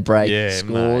 50-metre break,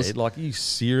 scores. Mate, like, are you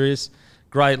serious?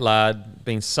 Great lad,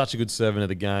 been such a good servant of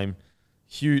the game.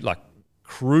 Huge,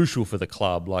 crucial for the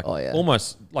club.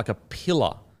 Almost like a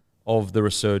pillar of the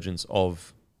resurgence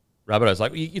of Rabbitohs.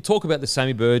 Like, you talk about the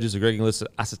Sammy Burgess, the Greg Inglis, the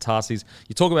Asatasis,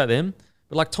 you talk about them,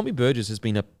 but Tommy Burgess has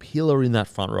been a pillar in that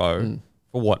front row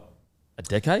for what, a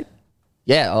decade?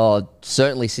 Yeah,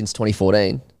 certainly since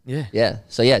 2014. Yeah. Yeah.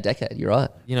 So, a decade. You're right.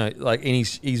 And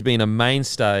he's been a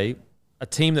mainstay, a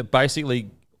team that basically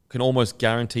can almost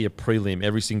guarantee a prelim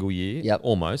every single year. Yep.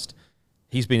 Almost.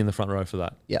 He's been in the front row for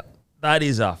that. Yep. That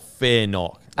is a fair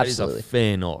knock. Absolutely. That is a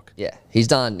fair knock. Yeah.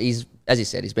 As you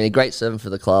said, he's been a great servant for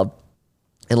the club.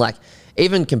 And,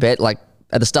 even compared, at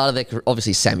the start of their,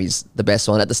 obviously Sammy's the best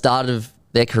one. At the start of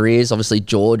their careers, obviously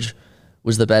George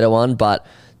was the better one, but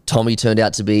Tommy turned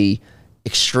out to be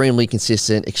extremely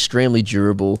consistent, extremely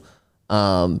durable,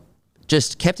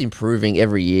 just kept improving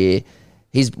every year.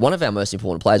 He's one of our most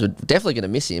important players. We're definitely going to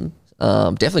miss him.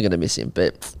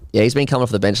 But yeah, he's been coming off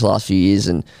the bench the last few years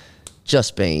and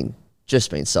just been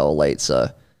so elite. So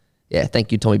yeah,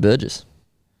 thank you, Tommy Burgess.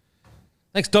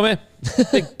 Thanks, Tommy.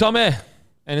 Big Tommy.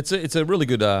 And it's a really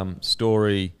good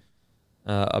story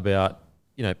about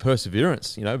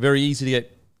perseverance. Very easy to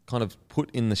get kind of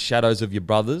put in the shadows of your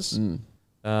brothers. And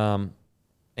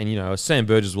Sam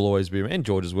Burgess will always be, and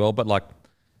George as well. But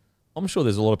I'm sure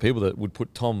there's a lot of people that would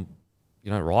put Tom,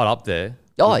 right up there.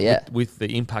 Oh, with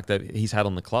the impact that he's had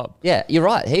on the club. Yeah, you're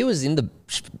right. He was in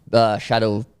the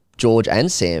shadow of George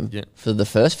and Sam for the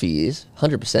first few years,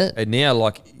 100%. And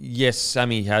now, yes,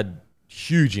 Sammy had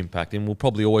huge impact and will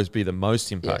probably always be the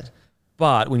most impact. Yeah.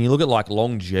 But when you look at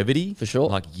longevity, for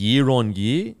sure, year on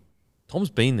year, Tom's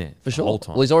been there for sure. The whole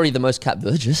time. Well, he's already the most capped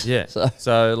Burgess. Yeah.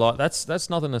 So that's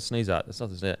nothing to sneeze at. That's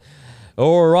nothing to sneeze at.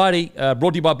 Alrighty,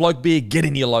 brought to you by Bloke Beer. Get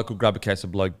in your local, grab a case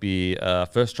of Bloke Beer.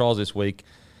 First trials this week.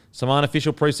 Some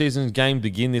unofficial preseason games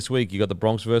begin this week. You got the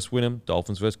Bronx versus Wynnum,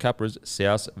 Dolphins versus Capras,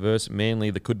 South versus Manly.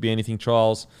 The Could Be Anything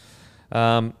trials.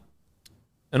 And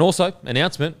also,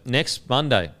 announcement, next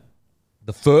Monday,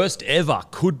 the first ever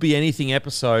Could Be Anything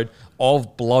episode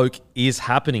of Bloke is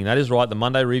happening. That is right. The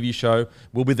Monday review show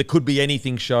will be the Could Be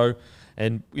Anything show.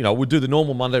 And, we'll do the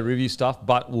normal Monday review stuff,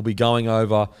 but we'll be going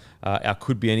over our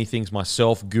Could Be Anythings.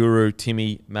 Myself, Guru,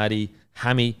 Timmy, Matty,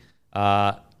 Hammy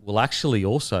will actually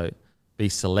also be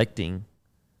selecting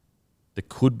the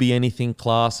Could Be Anything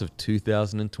class of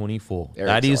 2024. Very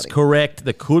That is exciting. correct.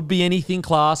 The Could Be Anything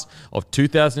class of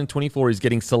 2024 is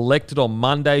getting selected on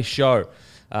Monday's show.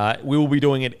 We will be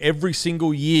doing it every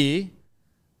single year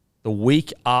the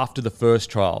week after the first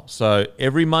trial. So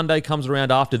every Monday comes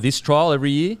around after this trial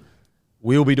every year,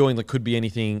 we'll be doing the Could Be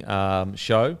Anything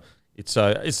show. It's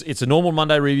a normal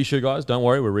Monday review show, guys. Don't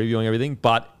worry, we're reviewing everything.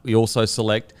 But we also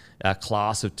select our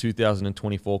class of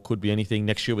 2024. Could be anything.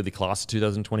 Next year with the class of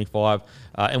 2025.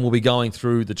 And we'll be going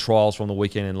through the trials from the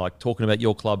weekend and like talking about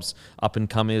your club's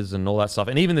up-and-comers and all that stuff.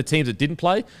 And even the teams that didn't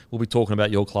play, we'll be talking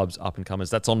about your club's up-and-comers.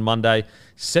 That's on Monday.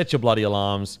 Set your bloody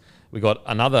alarms. We got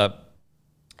another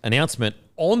announcement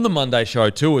on the Monday show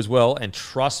too as well. And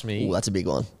trust me, Ooh, that's a big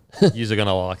one. you're going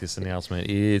to like this announcement.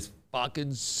 It is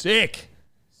fucking sick.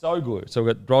 So good. So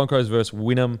we've got Broncos versus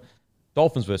Wynnum,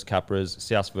 Dolphins versus Capras,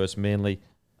 South versus Manly.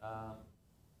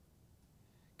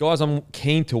 Guys, I'm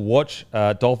keen to watch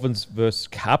Dolphins versus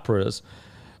Capras.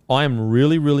 I am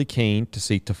really, really keen to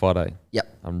see Tafade.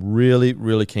 Yep. I'm really,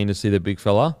 really keen to see the big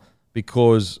fella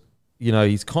because, you know,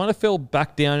 he's kind of fell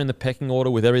back down in the pecking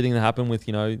order with everything that happened with,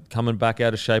 you know, coming back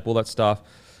out of shape, all that stuff.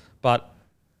 But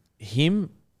him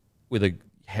with a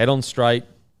head on straight,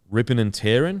 ripping and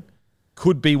tearing,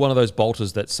 could be one of those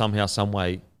bolters that somehow, some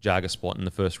way, jag a spot in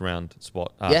the first round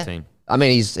spot team. I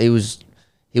mean, he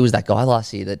was that guy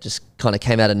last year that just kind of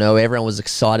came out of nowhere. Everyone was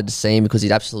excited to see him because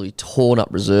he'd absolutely torn up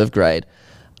reserve grade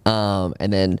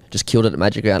and then just killed it at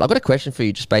Magic Round. I've got a question for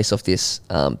you just based off this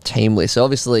team list. So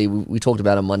obviously we talked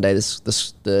about on Monday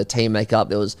the team makeup.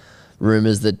 There was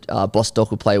rumours that Bostock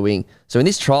would play wing. So in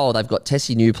this trial, they've got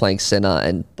Tessie New playing centre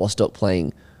and Bostock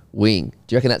playing wing.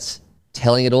 Do you reckon that's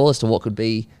telling it all as to what could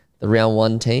be the round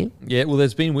one team? Yeah, well,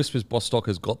 there's been whispers Bostock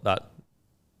has got that,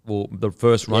 well, the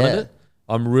first run at it.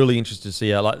 I'm really interested to see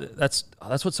how. Like that's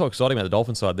what's so exciting about the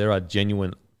Dolphin side. There are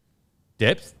genuine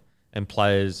depth and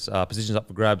players positions up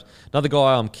for grabs. Another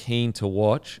guy I'm keen to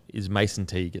watch is Mason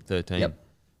Teague at 13. Yep.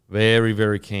 Very,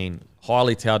 very keen.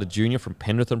 Highly touted junior from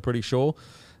Penrith, I'm pretty sure.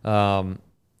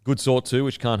 Good sort too,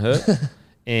 which can't hurt.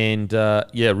 And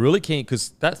really keen because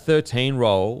that 13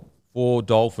 role for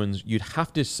Dolphins, you'd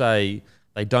have to say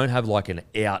they don't have like an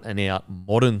out and out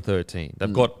modern 13.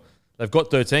 They've got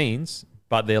 13s.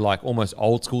 But they're like almost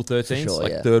old school 13s, sure,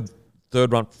 like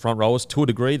third front rowers to a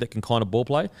degree that can kind of ball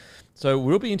play. So it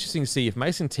will be interesting to see if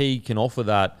Mason Teague can offer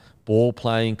that ball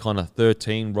playing kind of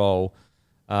 13 role.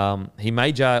 He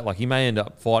may end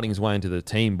up fighting his way into the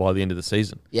team by the end of the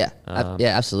season. Yeah,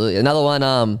 absolutely. Another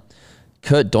one,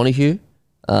 Kurt Donahue.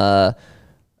 I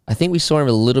think we saw him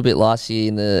a little bit last year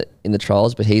in the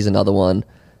trials, but he's another one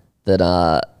that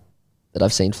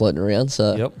I've seen floating around.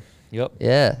 So Yep.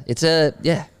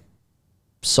 Yeah,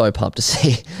 so pumped to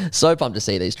see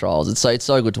these trials. It's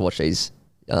so good to watch these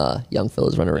young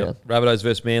fellas run around. Rabbitohs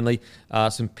versus Manly.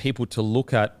 Some people to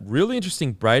look at. Really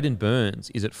interesting. Braden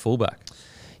Burns is at fullback.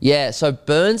 Yeah, so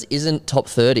Burns isn't top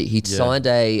 30. He signed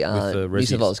a New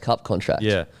South Wales Cup contract.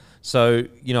 Yeah. So,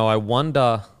 I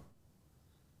wonder,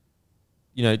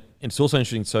 it's also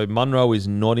interesting. So Munro is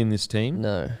not in this team.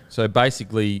 No. So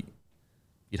basically,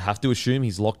 you'd have to assume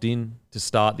he's locked in to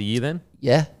start the year then.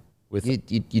 Yeah.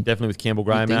 You definitely with Campbell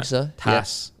Graham think out, so?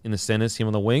 Tass in the centres, him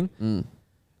on the wing.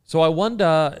 So I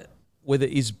wonder whether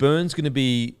is Burns going to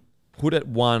be put at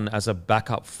one as a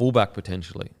backup fullback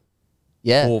potentially.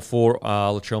 Yeah. For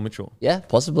Latrell Mitchell. Yeah,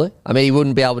 possibly. I mean, he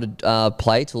wouldn't be able to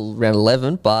play till round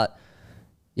 11, but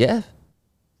yeah.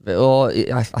 Or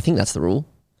I think that's the rule.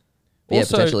 But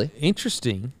Also, potentially.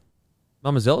 interesting,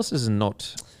 Mamazelis is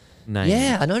not named.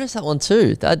 Yeah, I noticed that one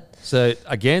too. So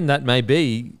again, that may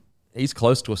be he's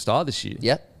close to a start this year.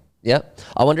 Yep.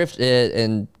 I wonder if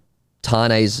and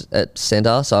Tane's at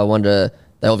centre, so I wonder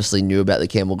they obviously knew about the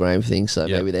Campbell Graham thing, so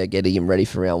maybe they're getting him ready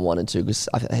for round 1 and 2 because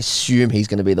I assume he's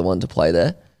going to be the one to play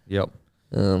there. Yep.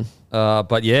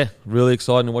 But yeah, really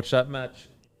exciting to watch that match.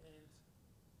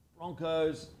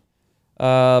 Broncos.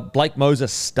 Blake Moser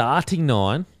starting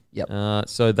 9. Yep.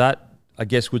 So that I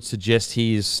guess would suggest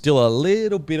he is still a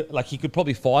little bit like he could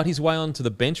probably fight his way onto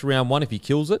the bench round 1 if he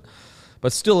kills it,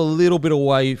 but still a little bit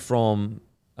away from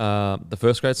the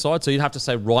first grade side. So you'd have to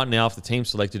say right now, if the team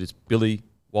selected, it's Billy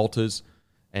Walters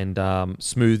and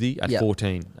Smoothie at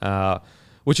 14,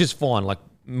 which is fine. Like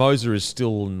Moser is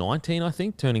still 19, I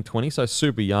think, turning 20, so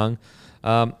super young.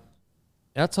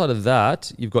 Outside of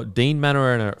that, you've got Dean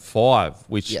Manoran at 5,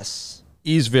 which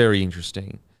is very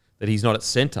interesting that he's not at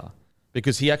centre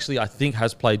because he actually, I think,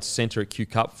 has played centre at Q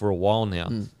Cup for a while now.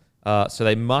 So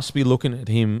they must be looking at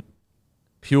him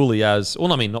purely as,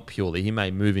 well, I mean, not purely. He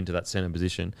may move into that centre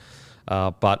position,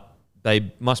 but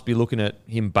they must be looking at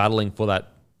him battling for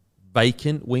that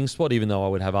vacant wing spot, even though I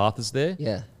would have Arthur's there.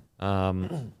 Yeah.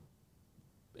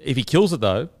 If he kills it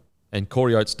though, and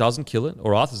Corey Oates doesn't kill it,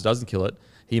 or Arthurs doesn't kill it,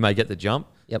 he may get the jump.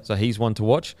 Yep. So he's one to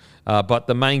watch. But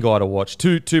the main guy to watch,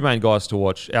 two main guys to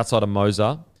watch outside of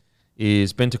Moser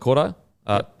is Ben Takora,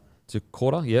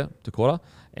 Takora,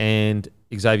 and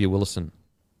Xavier Willison.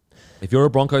 If you're a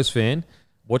Broncos fan,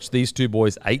 watch these two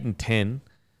boys, 8 and 10.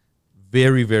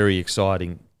 Very, very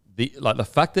exciting. The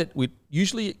fact that we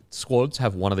usually squads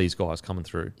have one of these guys coming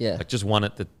through. Yeah. Like just one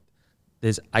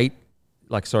there's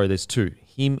there's two.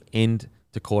 Him and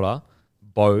Takora,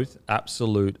 both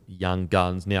absolute young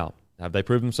guns. Now, have they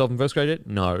proven themselves in first grade yet?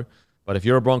 No. But if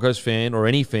you're a Broncos fan or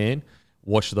any fan,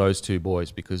 watch those two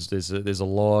boys because there's a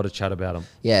lot of chat about them.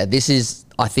 Yeah,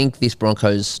 I think this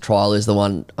Broncos trial is the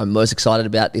one I'm most excited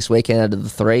about this weekend out of the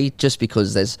three, just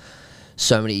because there's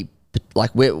so many,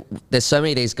 there's so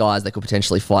many of these guys that could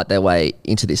potentially fight their way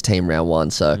into this team round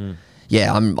one. So,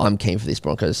 yeah, I'm keen for this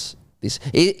Broncos.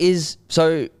 Is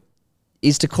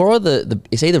Takora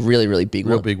is he the really, really big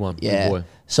one? Real big one. Yeah. Big boy.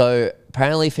 So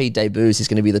apparently if he debuts, he's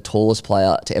going to be the tallest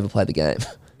player to ever play the game.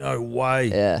 No way.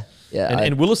 Yeah. Yeah.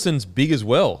 And Willison's big as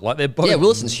well. Like they're both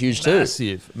Willison's huge too.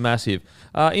 Massive.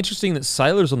 Interesting that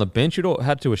Saylor's on the bench. You'd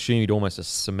had to assume he'd almost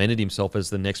cemented himself as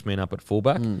the next man up at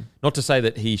fullback. Not to say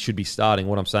that he should be starting.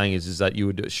 What I'm saying is that you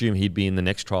would assume he'd be in the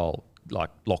next trial, like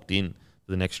locked in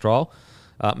for the next trial.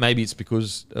 Maybe it's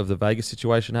because of the Vegas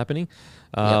situation happening.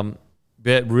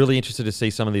 But really interested to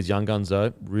see some of these young guns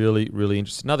though. Really, really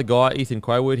interested. Another guy, Ethan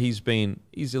Quaywood.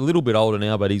 He's a little bit older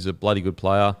now, but he's a bloody good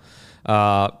player.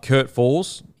 Kurt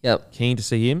Falls. Yep. Keen to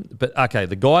see him. But, okay,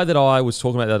 the guy that I was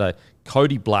talking about the other day,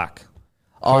 Cody Black.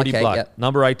 Cody Black, yep.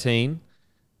 number 18.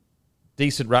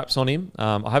 Decent raps on him.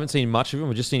 I haven't seen much of him.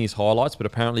 I've just seen his highlights, but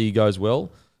apparently he goes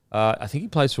well. I think he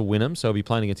plays for Wynnum, so he'll be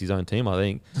playing against his own team, I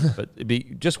think. But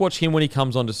just watch him when he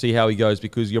comes on to see how he goes,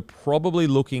 because you're probably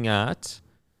looking at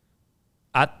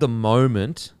the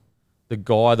moment, the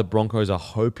guy the Broncos are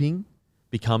hoping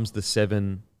becomes the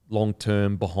 7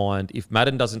 long-term behind. If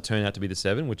Madden doesn't turn out to be the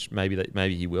 7, which maybe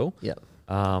he will,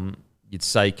 you'd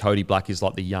say Cody Black is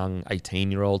like the young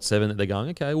 18-year-old 7 that they're going,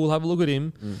 okay, we'll have a look at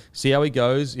him, see how he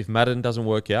goes. If Madden doesn't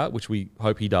work out, which we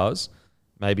hope he does,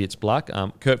 maybe it's Black.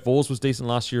 Kurt Falls was decent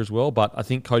last year as well, but I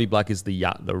think Cody Black is the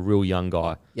real young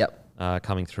guy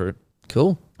coming through.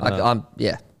 Cool. I'm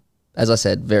as I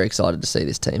said, very excited to see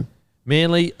this team.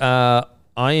 Manly, I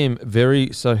am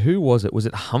very... So who was it? Was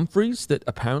it Humphreys that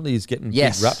apparently is getting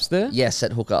big raps there? Yes,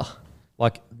 at hooker.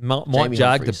 Like might Jamie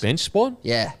jag Humphreys. the bench spot?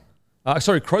 Yeah.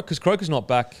 Sorry, because Croker's not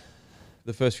back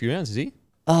the first few rounds, is he?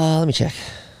 Let me check.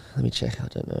 I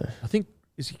don't know. I think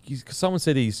cause someone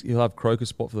said he'll have Croker's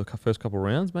spot for the first couple of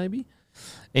rounds, maybe.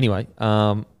 Anyway,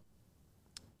 so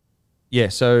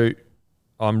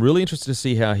I'm really interested to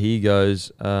see how he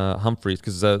goes, Humphreys,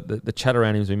 because the chat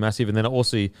around him has been massive. And then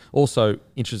also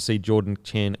interested to see Jordan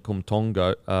Chan Kum Tong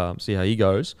go, see how he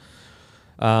goes.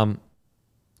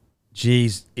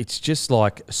 It's just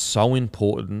like so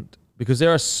important because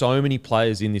there are so many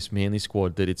players in this Manly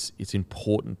squad that it's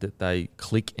important that they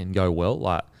click and go well.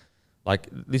 Like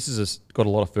this is got a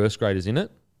lot of first graders in it.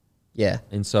 Yeah.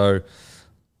 And so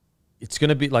it's going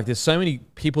to be like there's so many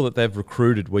people that they've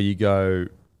recruited where you go,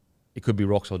 it could be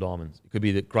rocks or diamonds. It could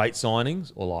be the great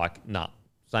signings or like,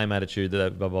 same attitude, blah,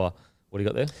 blah, blah. What do you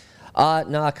got there?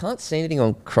 No, I can't see anything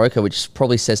on Croker, which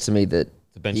probably says to me that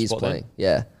The bench he's spot playing.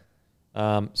 then?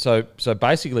 Yeah. So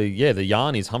basically, the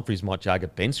yarn is Humphreys might jag a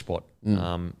bench spot,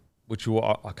 which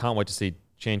I can't wait to see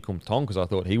Chan Kum Tong because I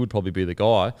thought he would probably be the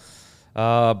guy.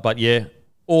 But yeah,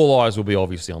 all eyes will be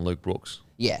obviously on Luke Brooks.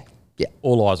 Yeah.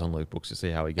 All eyes on Luke Brooks to see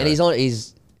how he goes. And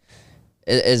he's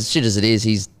as shit as it is,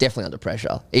 he's definitely under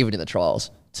pressure, even in the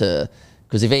trials. Because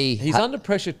if he's under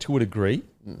pressure to a degree,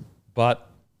 but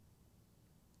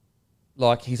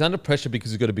like he's under pressure because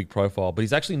he's got a big profile, but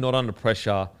he's actually not under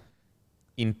pressure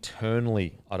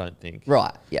internally, I don't think.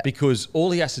 Right. Yeah. Because all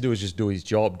he has to do is just do his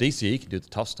job. DCE can do the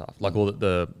tough stuff, like all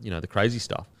the crazy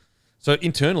stuff. So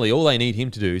internally, all they need him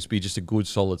to do is be just a good,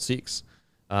 solid 6.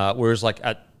 Whereas like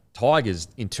at Tigers,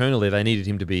 internally, they needed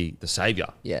him to be the saviour.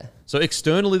 Yeah. So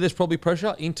externally, there's probably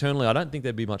pressure. Internally, I don't think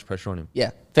there'd be much pressure on him.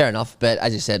 Yeah, fair enough. But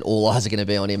as you said, all eyes are going to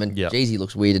be on him. And geez, he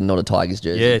looks weird and not a Tigers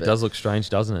jersey. Yeah, it does look strange,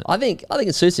 doesn't it? I think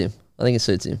it suits him.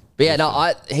 But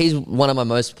yeah, he's one of my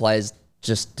most players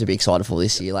just to be excited for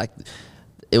this year. Like,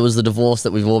 it was the divorce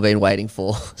that we've all been waiting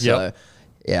for. So,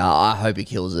 yeah, I hope he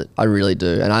kills it. I really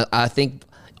do. And I think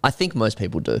most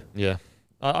people do. Yeah.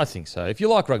 I think so. If you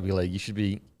like rugby league, you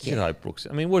should hope Brooks.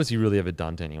 I mean, what has he really ever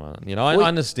done to anyone? I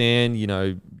understand,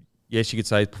 yes, you could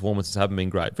say his performances haven't been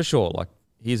great. For sure. Like,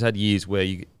 he's had years where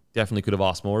you definitely could have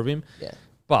asked more of him. Yeah.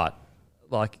 But,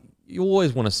 like, you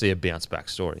always want to see a bounce back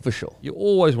story. For sure. You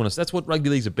always want to. That's what rugby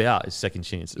league's about, is second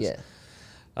chances.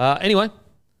 Yeah. Anyway,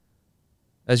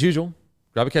 as usual,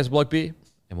 grab a case of bloke beer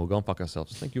and we'll go and fuck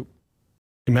ourselves. Thank you.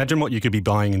 Imagine what you could be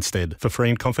buying instead. For free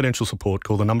and confidential support,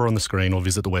 call the number on the screen or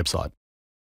visit the website.